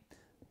 right?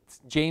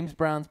 James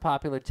Brown's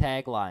popular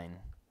tagline,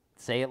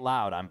 say it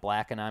loud, I'm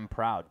black and I'm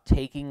proud.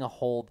 Taking a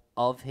hold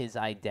of his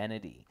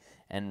identity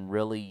and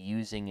really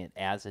using it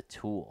as a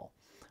tool.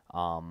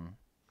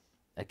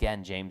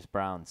 Again, James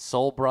Brown,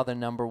 Soul Brother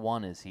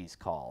 #1 as he's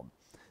called.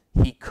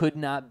 He could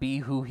not be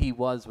who he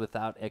was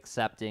without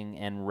accepting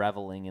and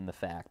reveling in the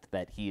fact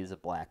that he is a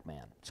black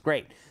man. It's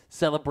great.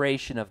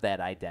 Celebration of that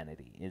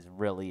identity is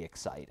really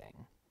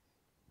exciting.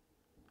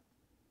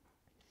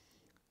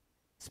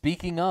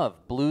 Speaking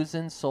of blues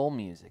and soul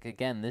music,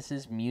 again, this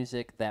is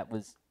music that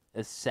was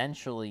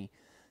essentially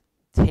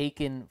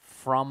taken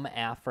from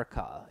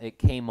Africa. It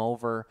came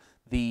over,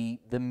 the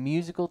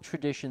musical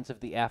traditions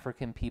of the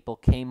African people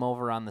came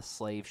over on the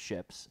slave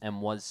ships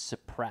and was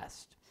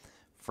suppressed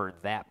for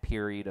that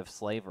period of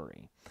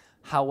slavery.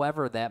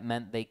 However, that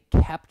meant they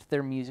kept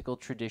their musical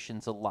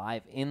traditions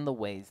alive in the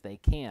ways they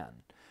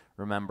can.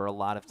 Remember, a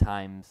lot of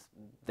times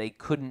they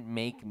couldn't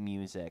make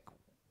music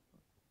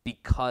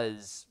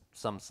because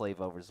some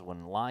slave owners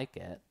wouldn't like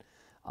it,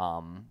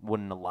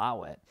 wouldn't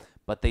allow it.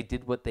 But they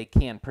did what they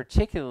can,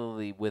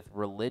 particularly with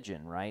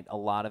religion, right? A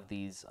lot of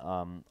these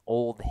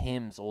old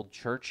hymns, old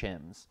church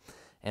hymns,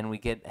 and we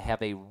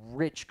have a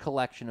rich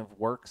collection of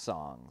work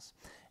songs.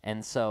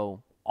 And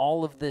so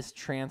all of this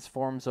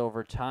transforms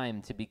over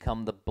time to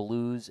become the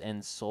blues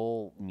and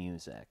soul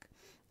music.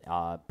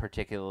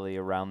 particularly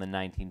around the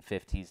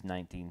 1950s,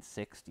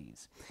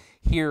 1960s.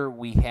 Here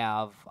we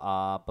have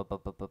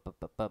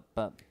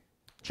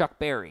Chuck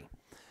Berry.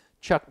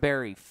 Chuck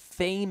Berry,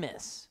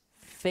 famous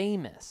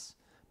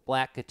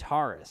black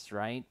guitarist,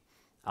 right?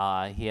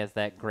 He has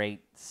that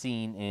great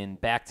scene in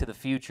Back to the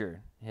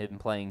Future, him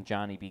playing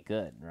Johnny B.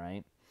 Good,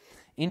 right?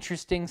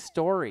 Interesting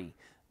story.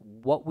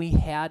 What we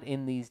had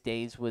in these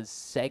days was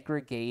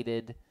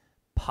segregated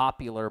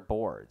popular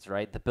boards,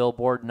 right? The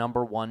Billboard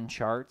 #1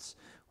 charts.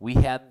 We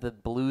had the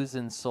blues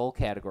and soul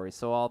category.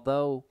 So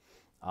although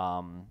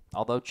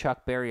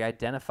Chuck Berry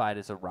identified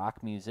as a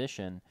rock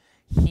musician,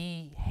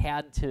 he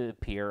had to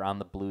appear on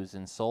the blues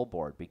and soul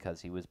board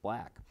because he was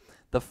black.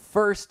 The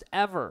first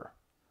ever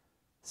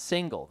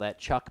single that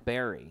Chuck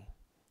Berry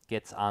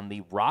gets on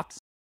the rock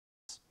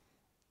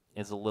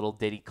is a little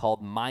ditty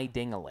called My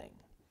Ding-a-Ling,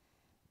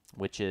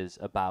 which is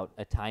about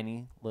a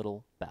tiny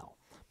little bell.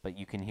 But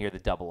you can hear the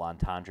double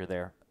entendre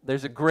there.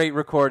 There's a great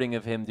recording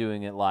of him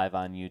doing it live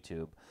on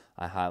YouTube.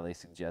 I highly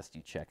suggest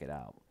you check it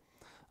out.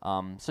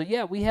 So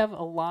yeah, we have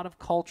a lot of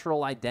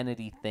cultural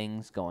identity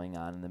things going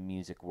on in the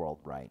music world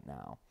right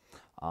now.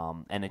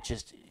 And it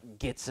just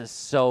gets us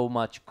so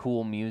much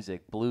cool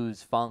music.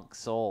 Blues, funk,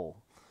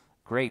 soul.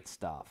 Great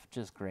stuff.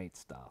 Just great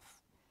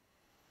stuff.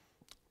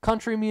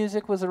 Country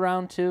music was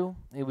around too.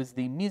 It was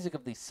the music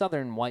of the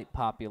southern white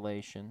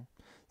population,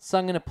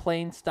 sung in a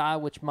plain style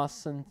which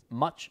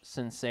much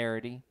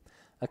sincerity,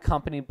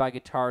 accompanied by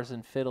guitars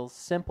and fiddles,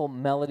 simple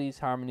melodies,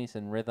 harmonies,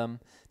 and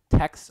rhythm.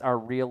 Texts are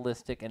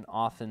realistic and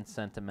often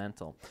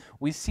sentimental.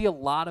 We see a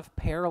lot of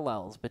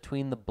parallels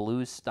between the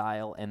blues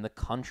style and the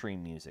country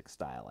music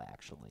style,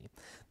 actually.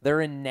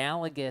 They're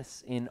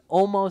analogous in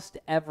almost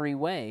every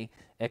way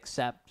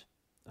except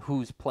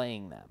who's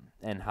playing them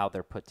and how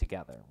they're put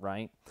together,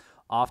 right?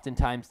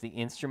 Oftentimes the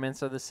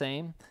instruments are the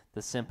same,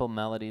 the simple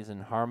melodies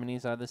and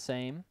harmonies are the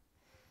same,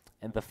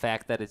 and the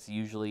fact that it's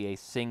usually a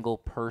single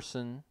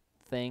person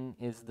thing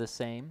is the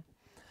same.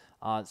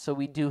 So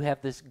we do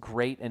have this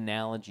great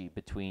analogy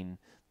between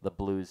the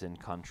blues and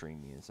country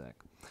music.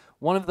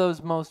 One of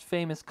those most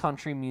famous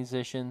country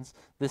musicians,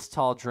 this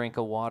tall drink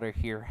of water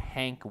here,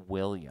 Hank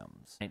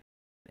Williams.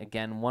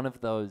 Again, one of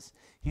those,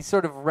 he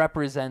sort of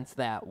represents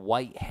that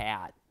white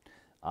hat,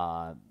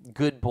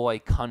 good boy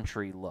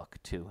country look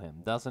to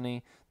him, doesn't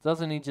he?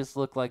 Doesn't he just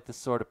look like the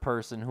sort of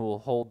person who will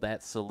hold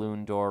that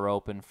saloon door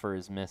open for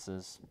his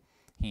missus?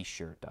 He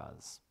sure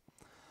does.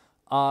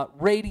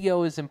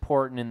 Radio is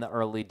important in the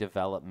early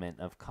development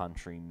of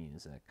country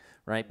music,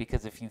 right?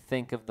 Because if you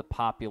think of the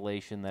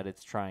population that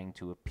it's trying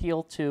to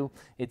appeal to,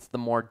 it's the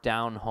more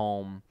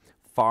down-home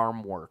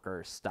farm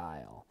worker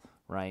style,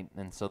 right?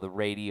 And so the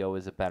radio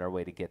is a better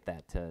way to get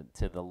that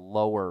to the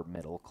lower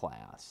middle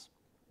class.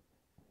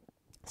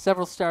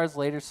 Several stars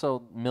later,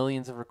 so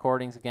millions of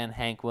recordings. Again,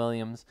 Hank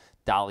Williams,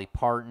 Dolly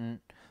Parton,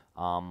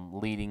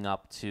 leading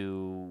up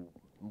to,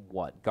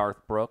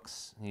 Garth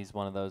Brooks. He's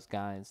one of those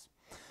guys.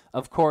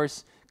 Of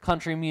course,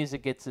 country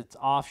music gets its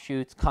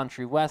offshoots,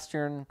 country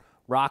western,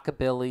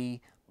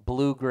 rockabilly,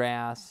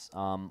 bluegrass.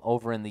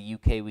 Over in the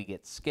UK, we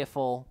get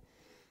skiffle,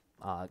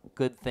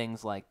 good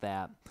things like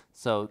that.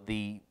 So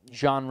the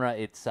genre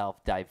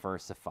itself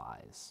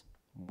diversifies.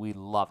 We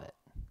love it.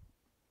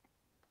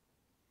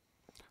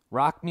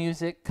 Rock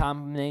music,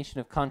 combination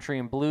of country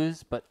and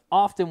blues, but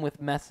often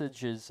with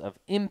messages of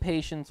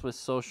impatience with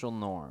social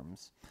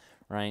norms,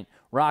 right?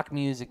 Rock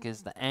music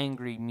is the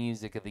angry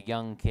music of the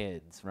young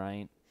kids,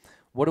 right?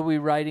 What are we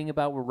writing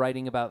about? We're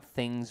writing about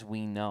things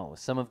we know.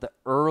 Some of the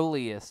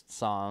earliest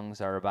songs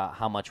are about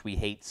how much we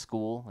hate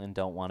school and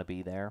don't want to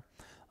be there.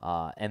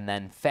 And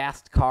then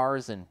fast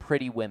cars and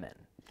pretty women.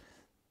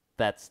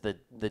 That's the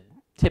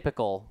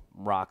typical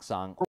rock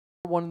song.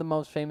 One of the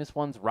most famous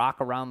ones,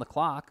 Rock Around the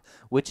Clock,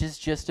 which is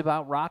just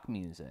about rock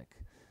music,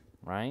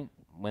 right?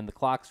 When the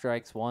clock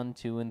strikes 1,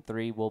 2, and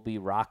 3, we'll be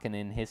rocking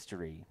in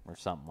history or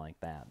something like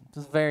that.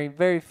 It's very,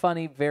 very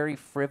funny, very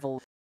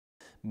frivolous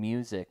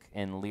music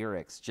and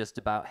lyrics, just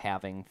about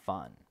having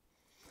fun.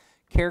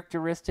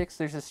 Characteristics,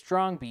 there's a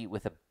strong beat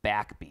with a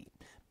backbeat.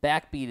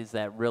 Backbeat is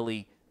that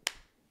really...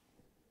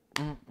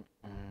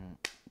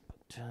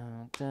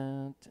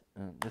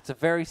 It's a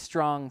very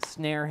strong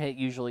snare hit,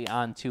 usually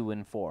on 2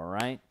 and 4,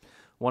 right?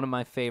 One of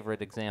my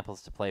favorite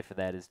examples to play for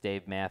that is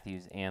Dave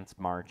Matthews' Ants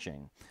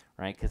Marching,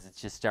 right? Because it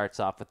just starts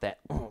off with that...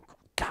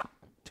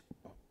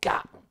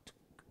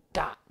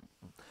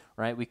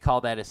 right? We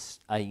call that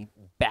a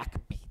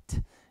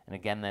backbeat. And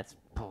again, that's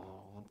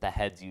the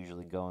head's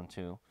usually going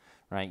to,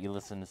 right? You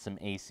listen to some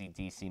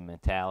AC/DC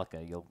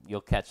Metallica,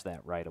 you'll catch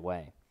that right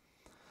away.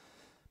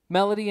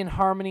 Melody and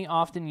harmony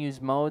often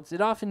use modes. It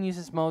often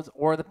uses modes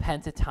or the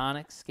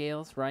pentatonic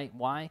scales, right?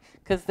 Why?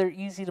 Because they're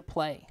easy to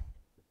play.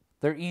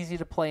 They're easy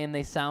to play and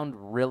they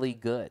sound really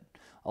good.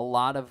 A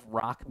lot of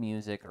rock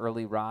music,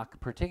 early rock,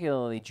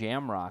 particularly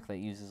jam rock that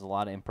uses a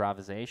lot of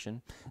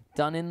improvisation,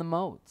 done in the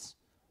modes.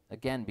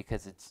 Again,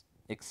 because it's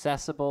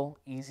accessible,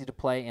 easy to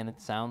play, and it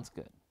sounds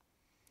good.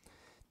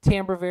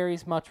 Timbre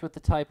varies much with the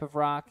type of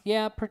rock.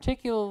 Yeah,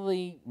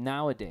 particularly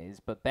nowadays,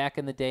 but back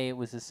in the day it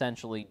was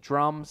essentially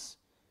drums,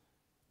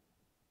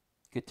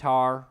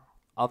 guitar,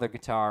 other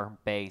guitar,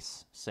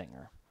 bass,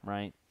 singer,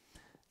 right?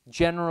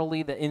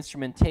 Generally, the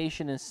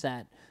instrumentation is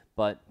set,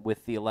 but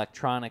with the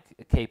electronic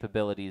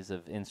capabilities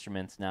of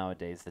instruments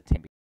nowadays, the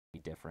can be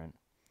different.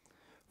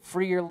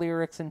 Freer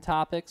lyrics and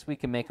topics, we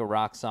can make a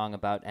rock song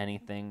about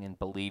anything, and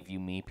believe you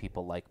me,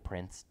 people like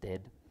Prince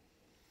did.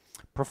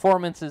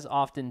 Performance is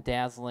often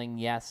dazzling,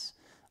 yes.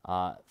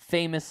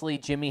 Famously,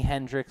 Jimi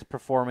Hendrix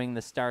performing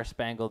the Star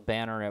Spangled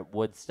Banner at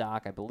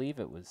Woodstock. I believe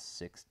it was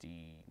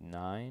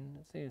 69.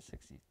 I say it was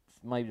 60.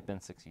 Might have been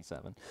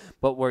 67.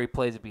 But where he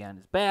plays it behind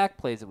his back,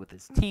 plays it with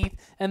his teeth,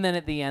 and then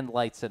at the end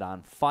lights it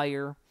on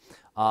fire.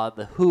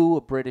 The Who,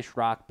 a British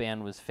rock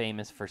band, was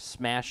famous for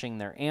smashing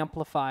their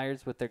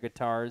amplifiers with their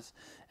guitars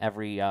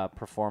every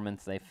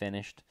performance they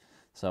finished.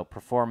 So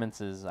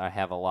performances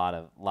have a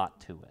lot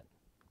to it.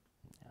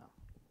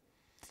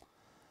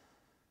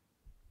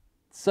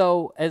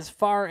 So as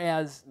far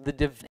as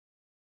the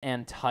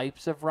and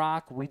types of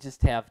rock, we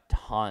just have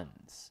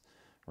tons,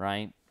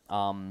 right?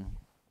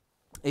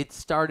 It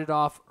started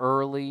off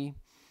early.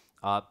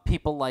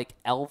 People like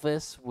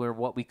Elvis were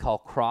what we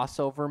call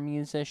crossover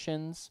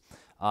musicians.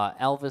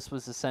 Elvis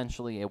was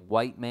essentially a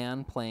white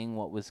man playing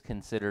what was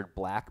considered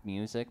black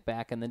music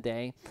back in the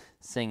day,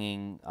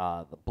 singing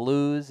the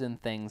blues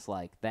and things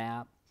like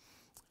that.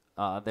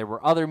 There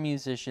were other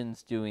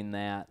musicians doing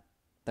that.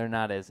 They're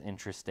not as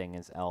interesting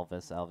as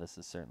Elvis. Elvis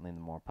is certainly the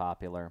more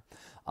popular.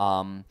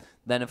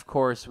 Then, of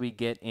course, we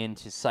get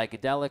into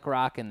psychedelic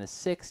rock in the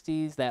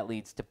 60s. That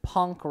leads to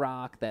punk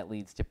rock. That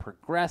leads to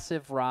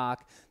progressive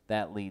rock.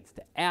 That leads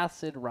to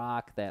acid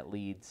rock. That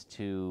leads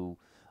to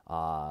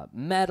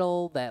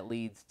metal. That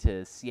leads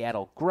to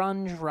Seattle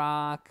grunge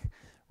rock,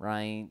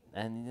 right?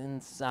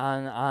 And on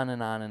and on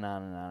and on and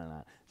on and on and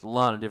on. There's a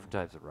lot of different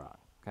types of rock,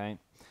 okay?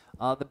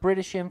 The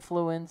British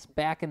influence,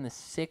 back in the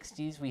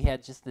 60s, we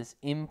had just this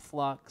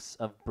influx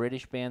of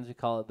British bands. We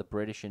call it the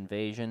British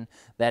Invasion.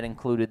 That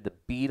included the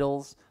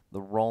Beatles, the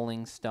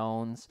Rolling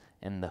Stones,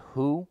 and the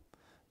Who,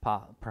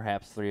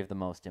 perhaps three of the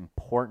most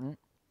important.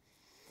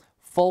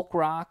 Folk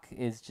rock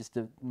is just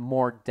a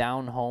more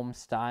down-home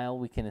style.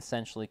 We can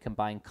essentially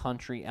combine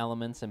country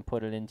elements and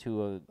put it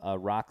into a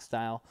rock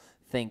style.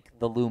 Think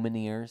the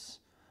Lumineers.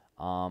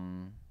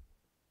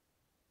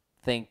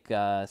 Think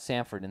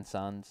Sanford and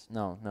Sons.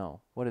 No.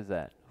 What is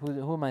that?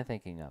 Who am I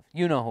thinking of?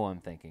 You know who I'm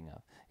thinking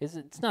of.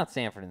 It's not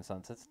Sanford and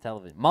Sons. It's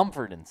television.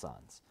 Mumford and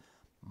Sons.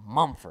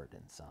 Mumford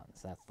and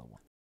Sons. That's the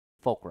one.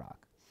 Folk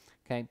rock.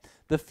 Okay.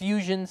 The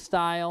fusion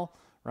style,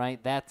 right?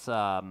 That's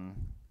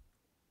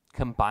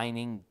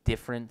combining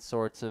different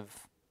sorts of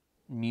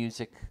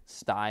music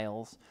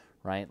styles,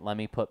 right? Let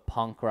me put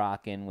punk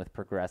rock in with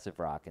progressive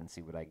rock and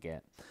see what I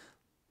get.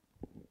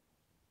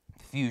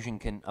 Fusion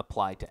can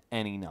apply to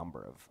any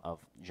number of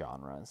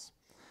genres.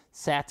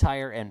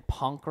 Satire and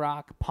punk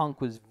rock. Punk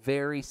was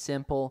very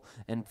simple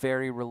and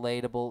very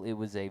relatable. It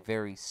was a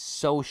very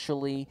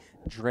socially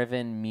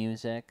driven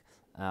music,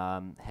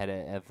 had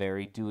a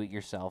very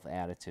do-it-yourself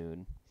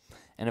attitude.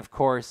 And of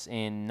course,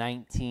 in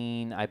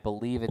I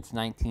believe it's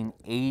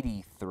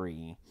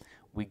 1983,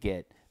 we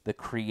get the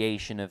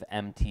creation of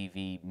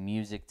MTV,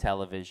 music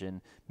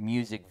television,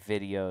 music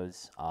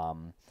videos.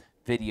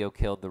 Video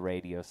killed the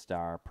radio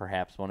star,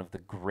 perhaps one of the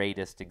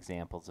greatest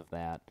examples of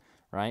that,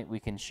 right? We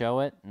can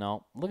show it.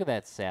 No, look at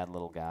that sad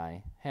little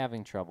guy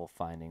having trouble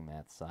finding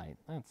that site.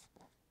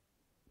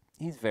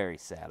 He's very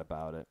sad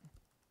about it.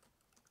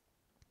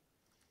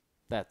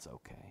 That's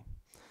okay.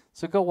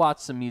 So go watch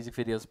some music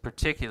videos,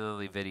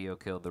 particularly Video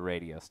Killed the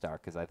Radio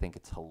Star, because I think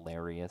it's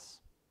hilarious.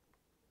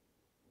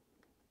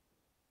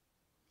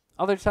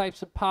 Other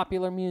types of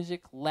popular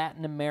music,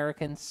 Latin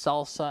American,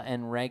 salsa,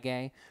 and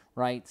reggae,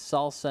 right?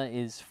 Salsa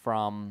is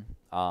from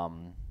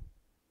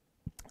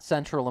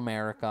Central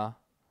America.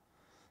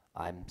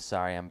 I'm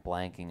sorry, I'm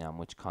blanking on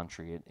which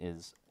country it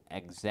is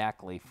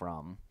exactly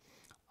from.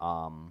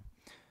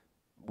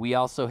 We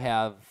also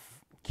have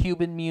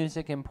Cuban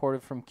music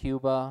imported from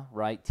Cuba,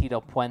 right?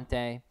 Tito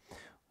Puente.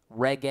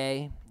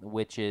 Reggae,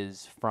 which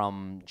is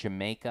from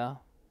Jamaica.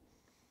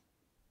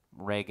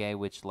 Reggae,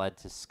 which led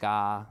to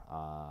ska.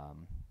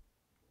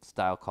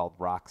 Style called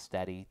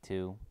rocksteady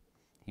too.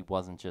 He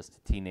wasn't just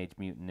a Teenage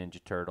Mutant Ninja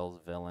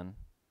Turtles villain.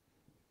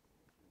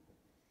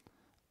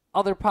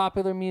 Other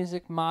popular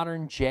music,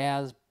 modern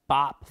jazz,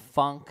 bop,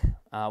 funk.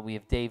 We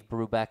have Dave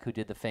Brubeck, who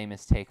did the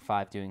famous Take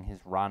 5 doing his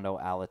Rondo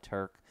a la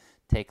Turk.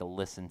 Take a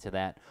listen to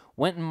that.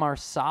 Wynton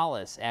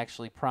Marsalis,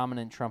 actually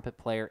prominent trumpet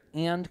player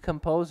and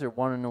composer,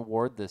 won an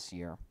award this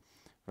year.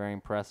 Very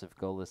impressive.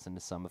 Go listen to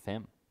some of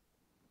him.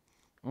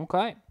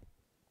 Okay.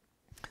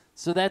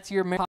 So that's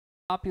your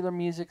popular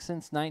music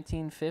since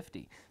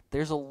 1950.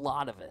 There's a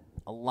lot of it.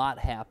 A lot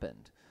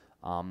happened.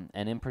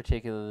 And in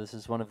particular, this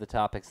is one of the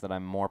topics that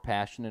I'm more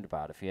passionate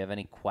about. If you have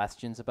any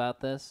questions about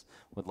this,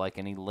 would like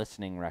any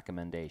listening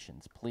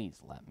recommendations,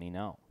 please let me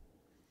know.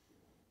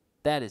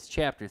 That is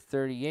chapter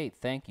 38.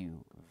 Thank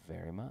you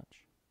very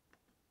much.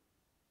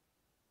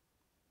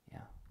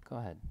 Yeah, go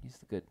ahead. Use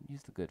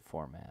the good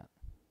format.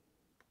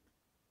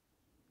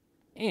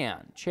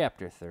 And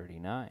chapter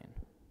 39.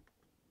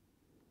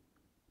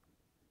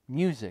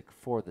 music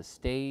for the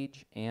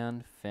stage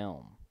and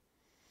film.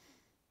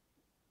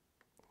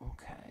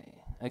 Okay.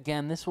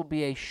 Again, this will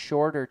be a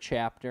shorter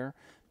chapter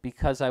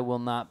because I will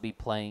not be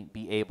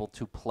able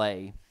to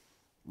play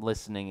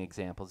listening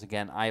examples.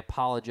 Again, I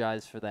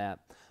apologize for that.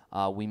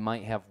 We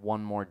might have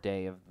one more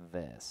day of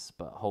this,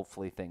 but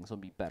hopefully things will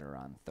be better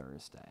on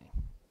Thursday.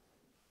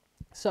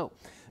 So,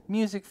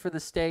 music for the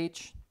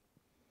stage.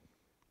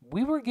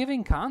 We were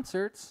giving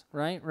concerts,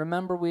 right?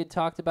 Remember we had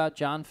talked about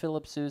John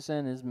Philip Sousa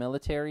and his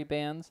military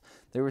bands?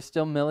 There were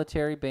still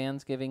military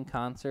bands giving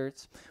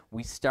concerts.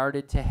 We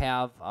started to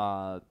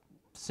have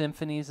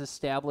symphonies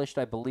established.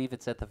 I believe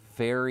it's at the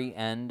very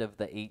end of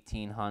the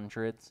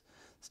 1800s.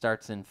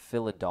 Starts in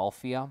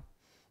Philadelphia,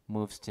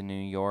 moves to New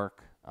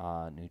York,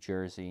 New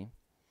Jersey.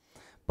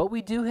 But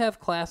we do have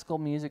classical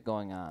music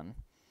going on.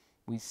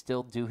 We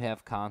still do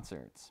have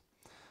concerts.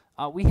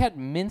 We had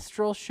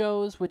minstrel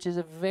shows, which is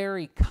a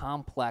very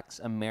complex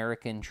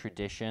American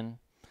tradition.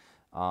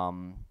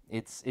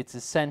 It's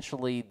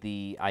essentially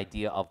the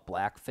idea of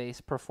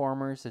blackface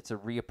performers. It's a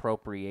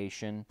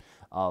reappropriation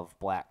of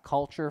black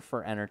culture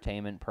for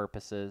entertainment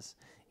purposes.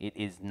 It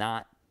is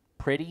not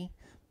pretty,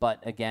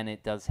 but again,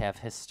 it does have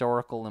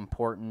historical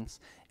importance,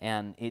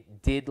 and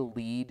it did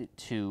lead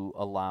to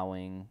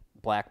allowing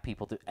black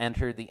people to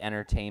enter the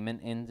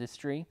entertainment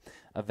industry.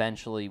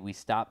 Eventually, we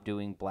stopped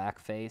doing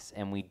blackface,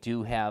 and we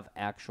do have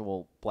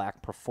actual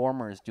black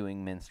performers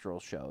doing minstrel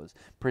shows,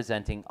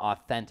 presenting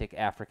authentic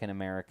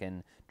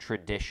African-American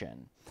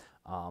tradition.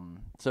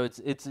 So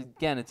it's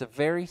a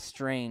very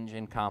strange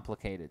and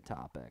complicated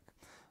topic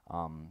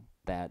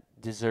that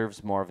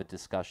deserves more of a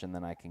discussion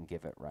than I can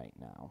give it right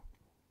now.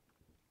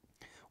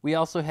 We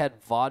also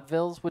had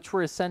vaudevilles, which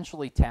were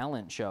essentially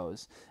talent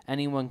shows.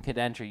 Anyone could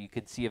enter. You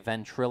could see a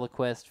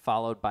ventriloquist,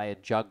 followed by a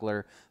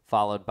juggler,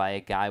 followed by a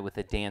guy with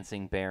a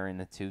dancing bear in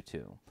a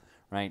tutu,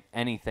 right?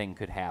 Anything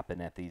could happen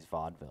at these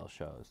vaudeville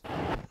shows.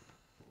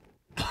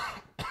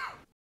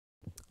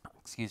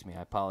 Excuse me,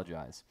 I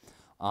apologize.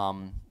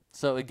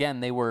 So again,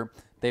 they were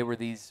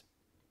these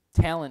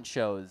talent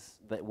shows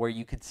where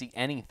you could see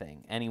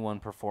anything,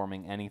 anyone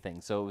performing anything.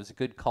 So it was a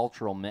good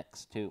cultural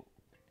mix too.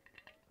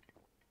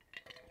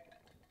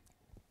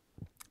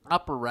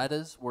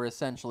 Operettas were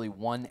essentially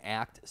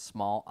one-act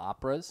small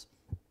operas,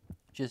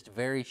 just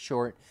very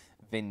short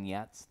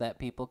vignettes that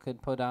people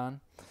could put on.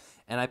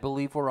 And I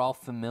believe we're all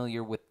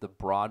familiar with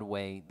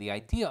the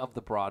idea of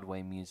the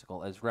Broadway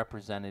musical as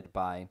represented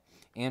by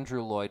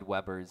Andrew Lloyd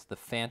Webber's The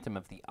Phantom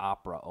of the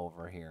Opera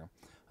over here.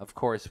 Of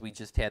course, we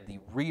just had the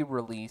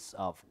re-release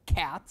of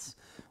Cats,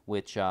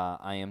 which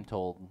I am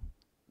told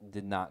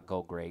did not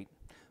go great.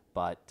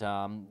 But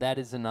that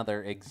is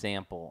another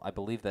example. I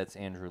believe that's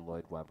Andrew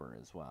Lloyd Webber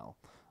as well.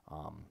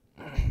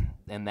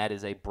 And that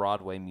is a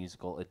Broadway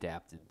musical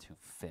adapted to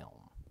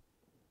film.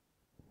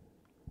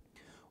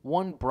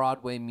 One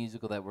Broadway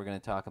musical that we're going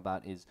to talk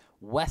about is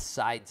West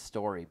Side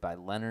Story by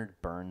Leonard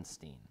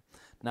Bernstein.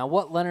 Now,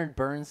 what Leonard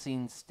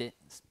Bernstein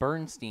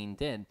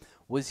did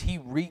was he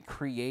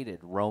recreated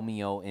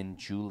Romeo and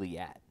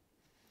Juliet.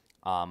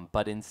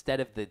 But instead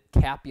of the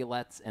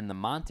Capulets and the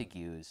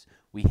Montagues,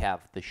 we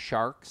have the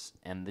Sharks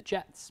and the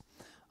Jets.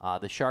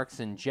 The Sharks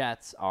and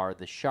Jets are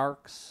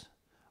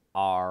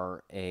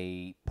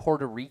a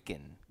Puerto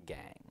Rican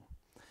gang,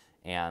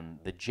 and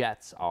the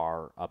Jets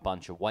are a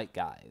bunch of white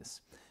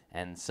guys.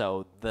 And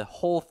so the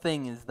whole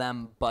thing is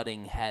them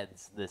butting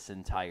heads this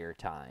entire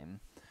time.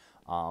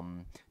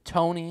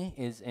 Tony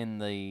is in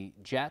the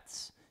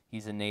Jets.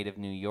 He's a native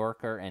New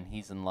Yorker, and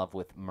he's in love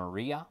with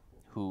Maria,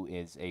 who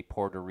is a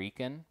Puerto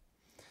Rican.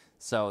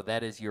 So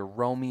that is your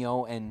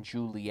Romeo and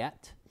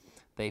Juliet.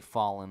 They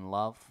fall in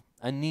love.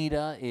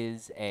 Anita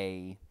is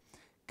a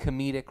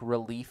comedic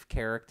relief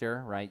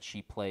character, right?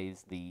 She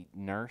plays the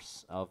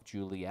nurse of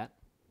Juliet.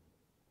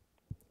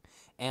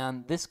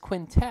 And this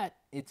quintet,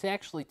 it's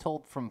actually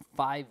told from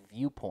 5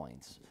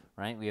 viewpoints,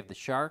 right? We have the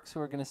Sharks who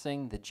are going to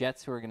sing, the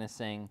Jets who are going to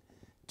sing,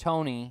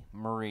 Tony,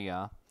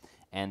 Maria,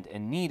 and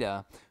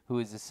Anita, who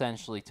is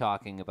essentially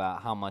talking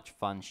about how much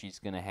fun she's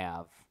going to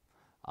have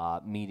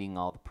meeting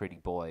all the pretty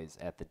boys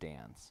at the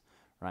dance,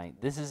 right?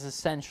 This is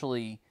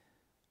essentially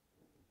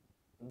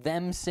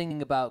them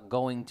singing about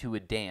going to a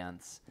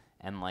dance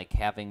and like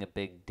having a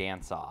big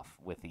dance-off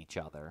with each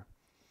other.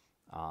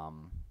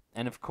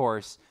 And of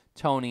course,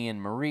 Tony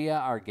and Maria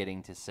are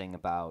getting to sing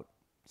about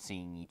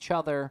seeing each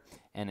other,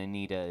 and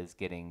Anita is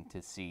getting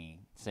to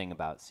sing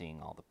about seeing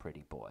all the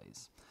pretty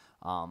boys.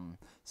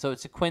 So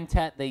it's a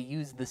quintet. They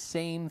use the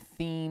same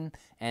theme,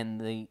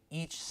 and they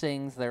each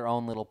sings their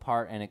own little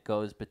part, and it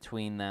goes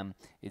between them.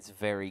 It's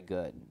very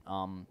good.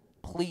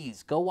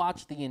 Please go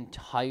watch the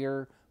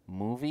entire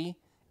movie.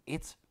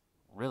 It's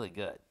really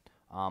good.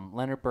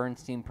 Leonard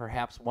Bernstein,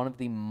 perhaps one of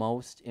the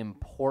most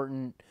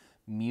important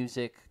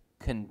music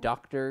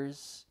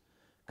conductors,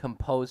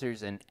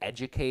 composers, and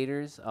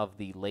educators of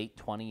the late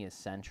 20th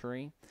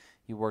century.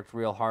 He worked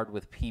real hard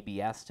with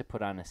PBS to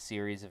put on a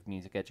series of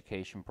music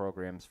education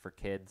programs for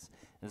kids,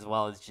 as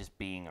well as just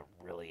being a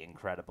really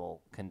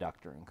incredible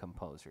conductor and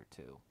composer,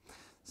 too.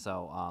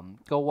 So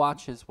go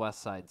watch his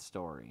West Side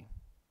Story.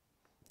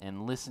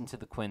 and listen to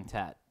the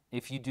quintet.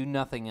 If you do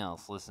nothing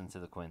else, listen to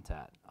the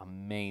quintet.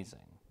 Amazing.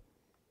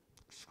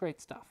 It's great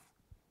stuff.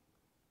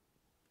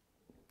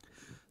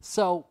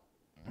 So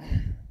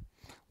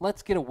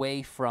let's get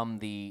away from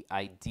the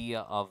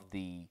idea of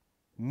the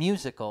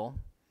musical,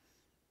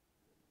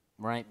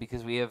 right?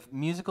 Because we have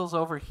musicals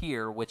over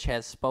here, which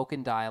has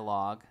spoken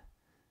dialogue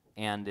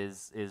and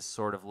is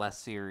sort of less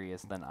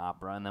serious than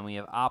opera. And then we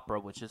have opera,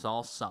 which is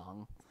all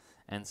sung.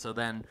 And so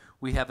then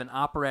we have an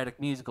operatic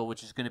musical,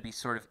 which is going to be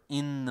sort of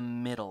in the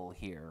middle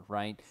here,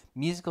 right?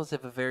 Musicals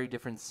have a very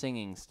different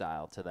singing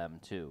style to them,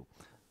 too.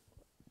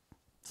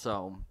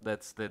 So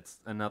that's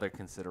another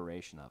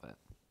consideration of it.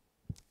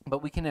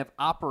 But we can have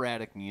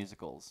operatic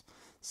musicals.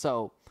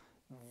 So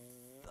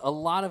a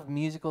lot of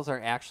musicals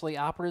are actually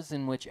operas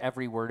in which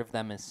every word of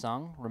them is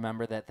sung.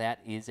 Remember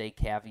that is a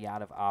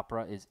caveat of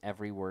opera, is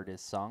every word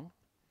is sung.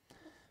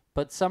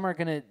 But some are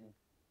going to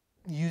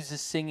use a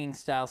singing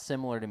style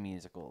similar to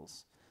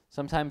musicals.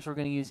 Sometimes we're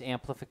going to use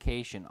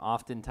amplification.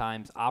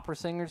 Oftentimes, opera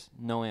singers,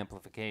 no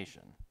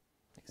amplification,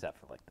 except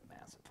for like the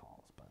massive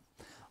halls. But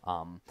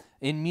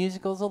in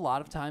musicals, a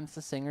lot of times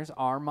the singers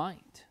are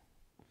mic'd.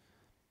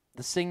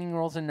 The singing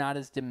roles are not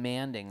as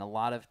demanding. A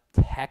lot of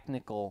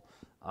technical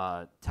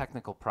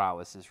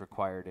prowess is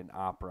required in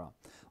opera.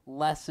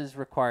 Less is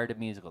required in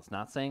musicals.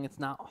 Not saying it's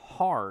not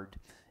hard.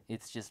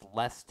 It's just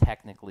less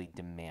technically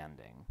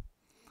demanding.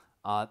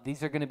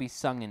 These are going to be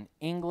sung in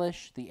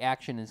English. The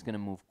action is going to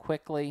move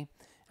quickly.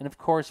 And, of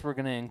course, we're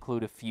going to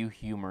include a few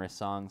humorous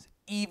songs,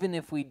 even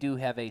if we do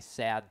have a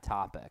sad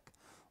topic,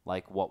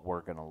 like what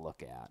we're going to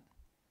look at.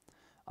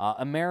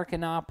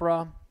 American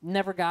opera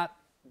never got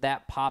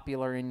that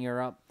popular in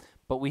Europe,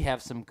 but we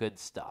have some good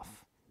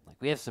stuff. Like,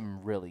 we have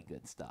some really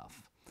good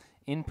stuff.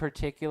 In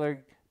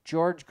particular,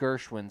 George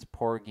Gershwin's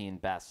Porgy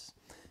and Bess.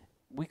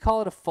 We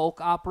call it a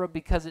folk opera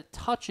because it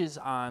touches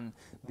on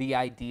the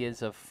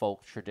ideas of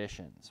folk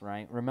traditions,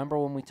 right? Remember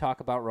when we talk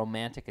about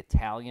romantic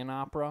Italian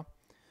opera?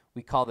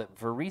 We called it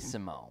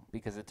verissimo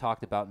because it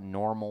talked about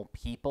normal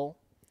people.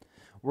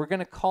 We're going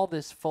to call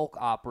this folk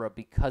opera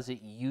because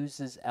it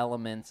uses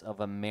elements of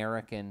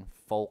American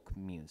folk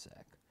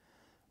music,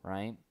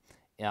 right?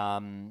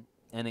 And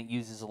it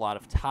uses a lot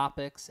of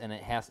topics, and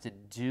it has to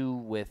do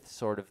with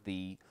sort of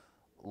the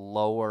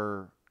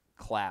lower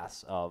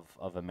class of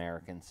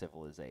American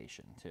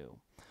civilization too.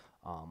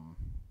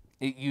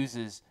 It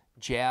uses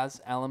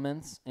jazz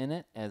elements in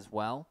it as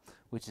well,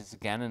 which is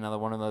again another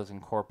one of those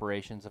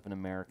incorporations of an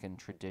American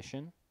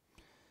tradition.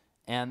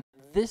 And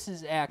this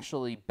is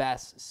actually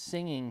Bess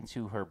singing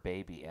to her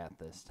baby at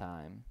this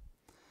time.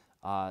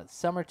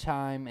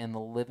 Summertime and the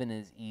living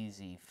is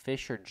easy,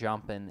 fish are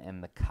jumping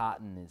and the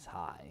cotton is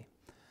high.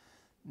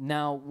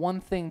 Now,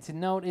 one thing to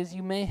note is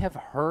you may have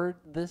heard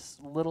this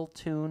little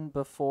tune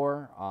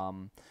before,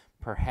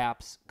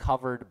 perhaps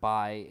covered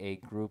by a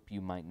group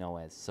you might know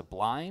as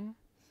Sublime.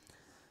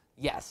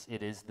 Yes,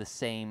 it is the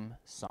same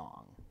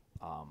song.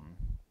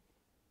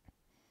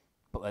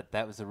 But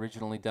that was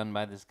originally done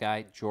by this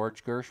guy,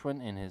 George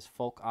Gershwin, in his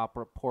folk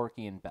opera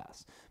Porgy and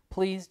Bess.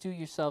 Please do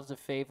yourselves a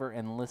favor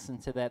and listen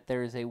to that.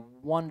 There is a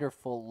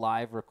wonderful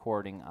live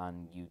recording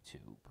on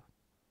YouTube.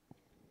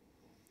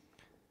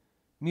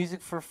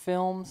 Music for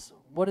films,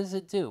 what does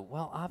it do?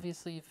 Well,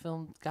 obviously a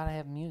film's got to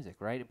have music,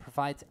 right? It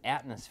provides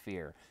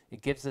atmosphere.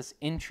 It gives us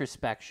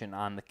introspection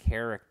on the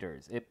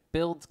characters. It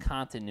builds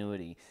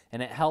continuity,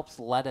 and it helps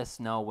let us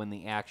know when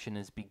the action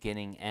is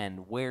beginning,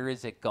 end. Where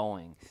is it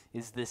going?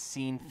 Is this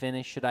scene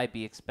finished? Should I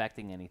be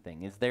expecting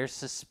anything? Is there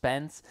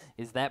suspense?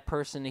 Is that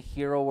person a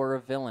hero or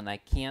a villain? I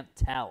can't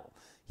tell.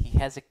 He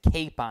has a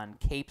cape on.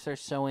 Capes are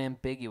so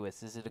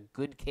ambiguous. Is it a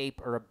good cape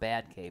or a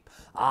bad cape?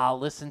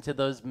 Listen to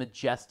those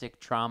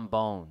majestic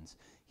trombones.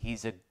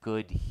 He's a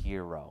good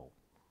hero,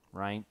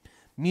 right?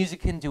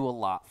 Music can do a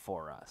lot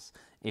for us.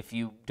 If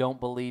you don't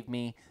believe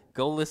me,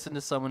 go listen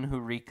to someone who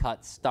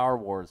recut Star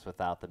Wars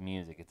without the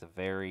music. It's a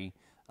very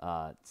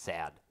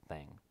sad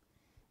thing.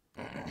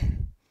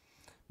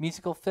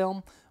 Musical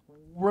film.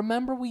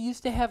 Remember, we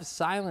used to have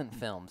silent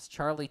films,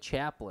 Charlie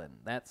Chaplin,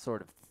 that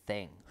sort of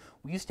thing.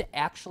 We used to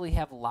actually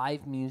have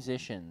live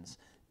musicians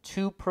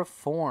to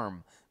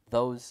perform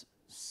those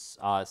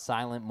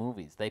silent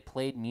movies. They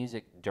played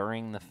music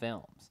during the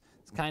films.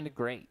 It's kind of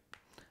great,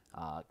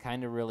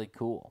 kind of really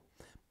cool.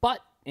 But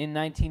in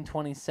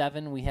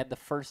 1927, we had the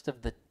first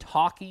of the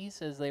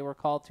talkies, as they were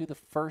called, the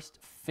first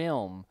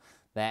film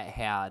that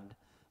had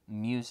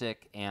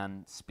music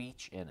and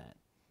speech in it,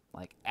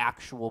 like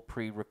actual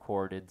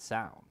pre-recorded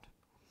sound.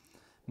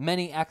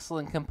 Many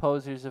excellent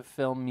composers of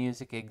film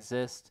music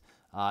exist.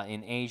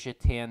 In Asia,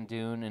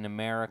 Tandoon. In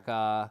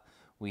America,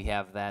 we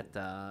have that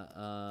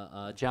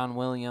John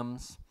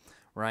Williams,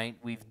 right?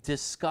 We've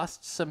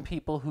discussed some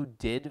people who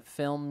did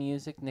film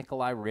music.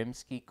 Nikolai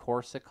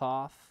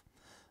Rimsky-Korsakov.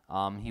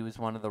 He was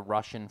one of the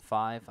Russian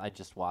Five. I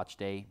just watched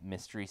a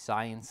Mystery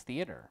Science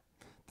Theater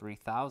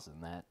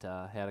 3000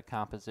 that had a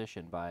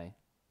composition by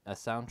a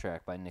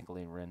soundtrack by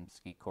Nikolai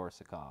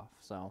Rimsky-Korsakov.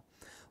 So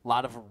a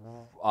lot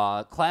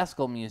of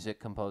classical music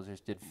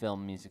composers did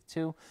film music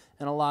too,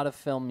 and a lot of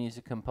film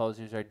music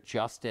composers are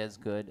just as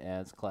good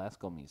as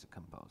classical music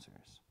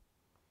composers.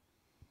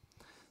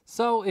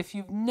 So if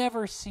you've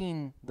never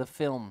seen the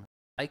film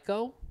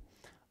Psycho,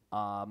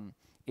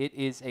 it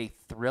is a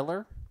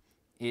thriller.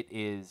 It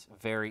is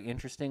very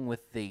interesting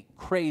with the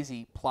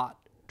crazy plot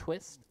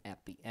twist at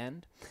the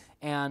end.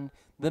 And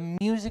the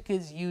music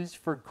is used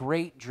for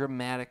great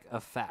dramatic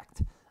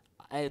effect.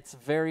 It's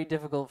very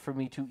difficult for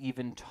me to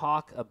even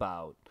talk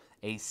about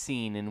a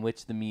scene in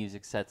which the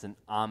music sets an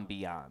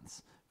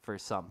ambiance for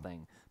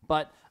something.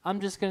 But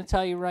I'm just going to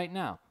tell you right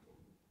now.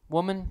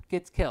 Woman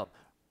gets killed.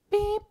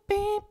 Beep,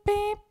 beep,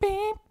 beep,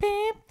 beep,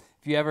 beep.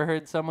 If you ever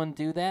heard someone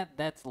do that,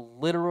 that's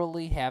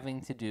literally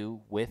having to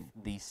do with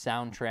the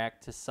soundtrack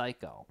to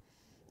Psycho.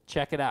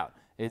 Check it out.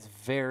 It's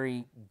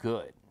very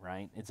good,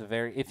 right?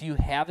 If you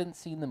haven't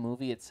seen the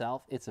movie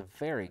itself, it's a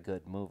very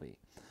good movie.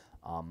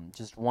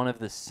 Just one of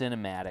the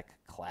cinematic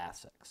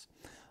classics.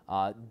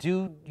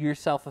 Do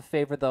yourself a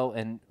favor, though,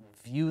 and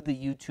view the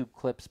YouTube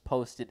clips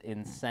posted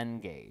in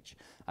Cengage.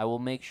 I will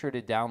make sure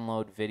to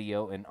download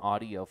video and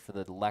audio for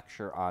the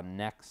lecture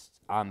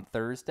on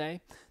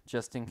Thursday,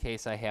 just in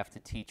case I have to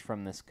teach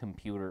from this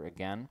computer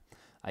again.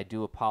 I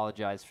do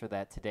apologize for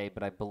that today,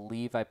 but I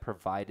believe I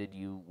provided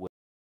you with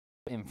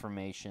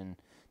information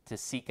to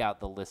seek out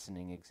the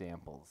listening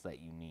examples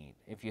that you need.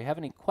 If you have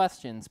any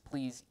questions,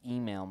 please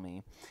email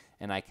me,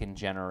 and I can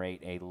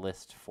generate a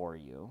list for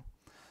you.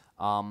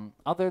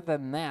 Other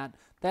than that,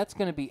 that's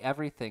going to be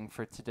everything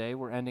for today.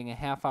 We're ending a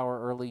half hour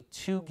early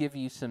to give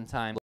you some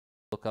time to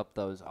look up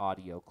those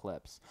audio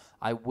clips.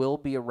 I will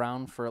be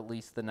around for at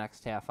least the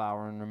next half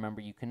hour, and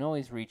remember, you can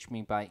always reach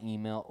me by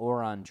email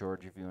or on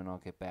GeorgiaView, and I'll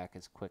get back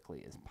as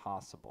quickly as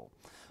possible.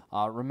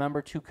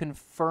 Remember to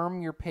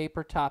confirm your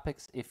paper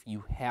topics if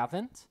you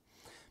haven't.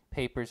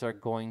 Papers are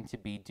going to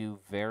be due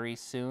very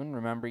soon.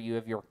 Remember, you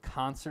have your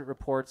concert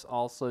reports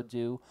also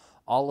due.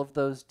 All of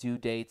those due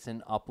dates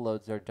and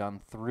uploads are done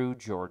through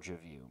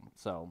GeorgiaView.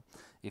 So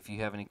if you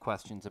have any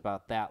questions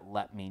about that,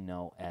 let me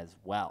know as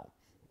well.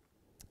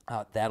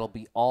 That'll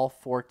be all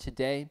for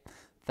today.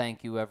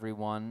 Thank you,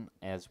 everyone,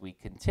 as we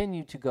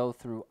continue to go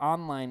through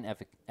online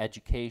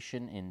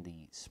education in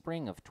the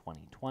spring of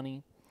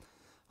 2020.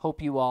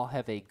 Hope you all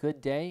have a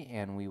good day,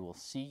 and we will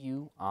see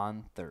you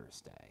on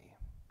Thursday.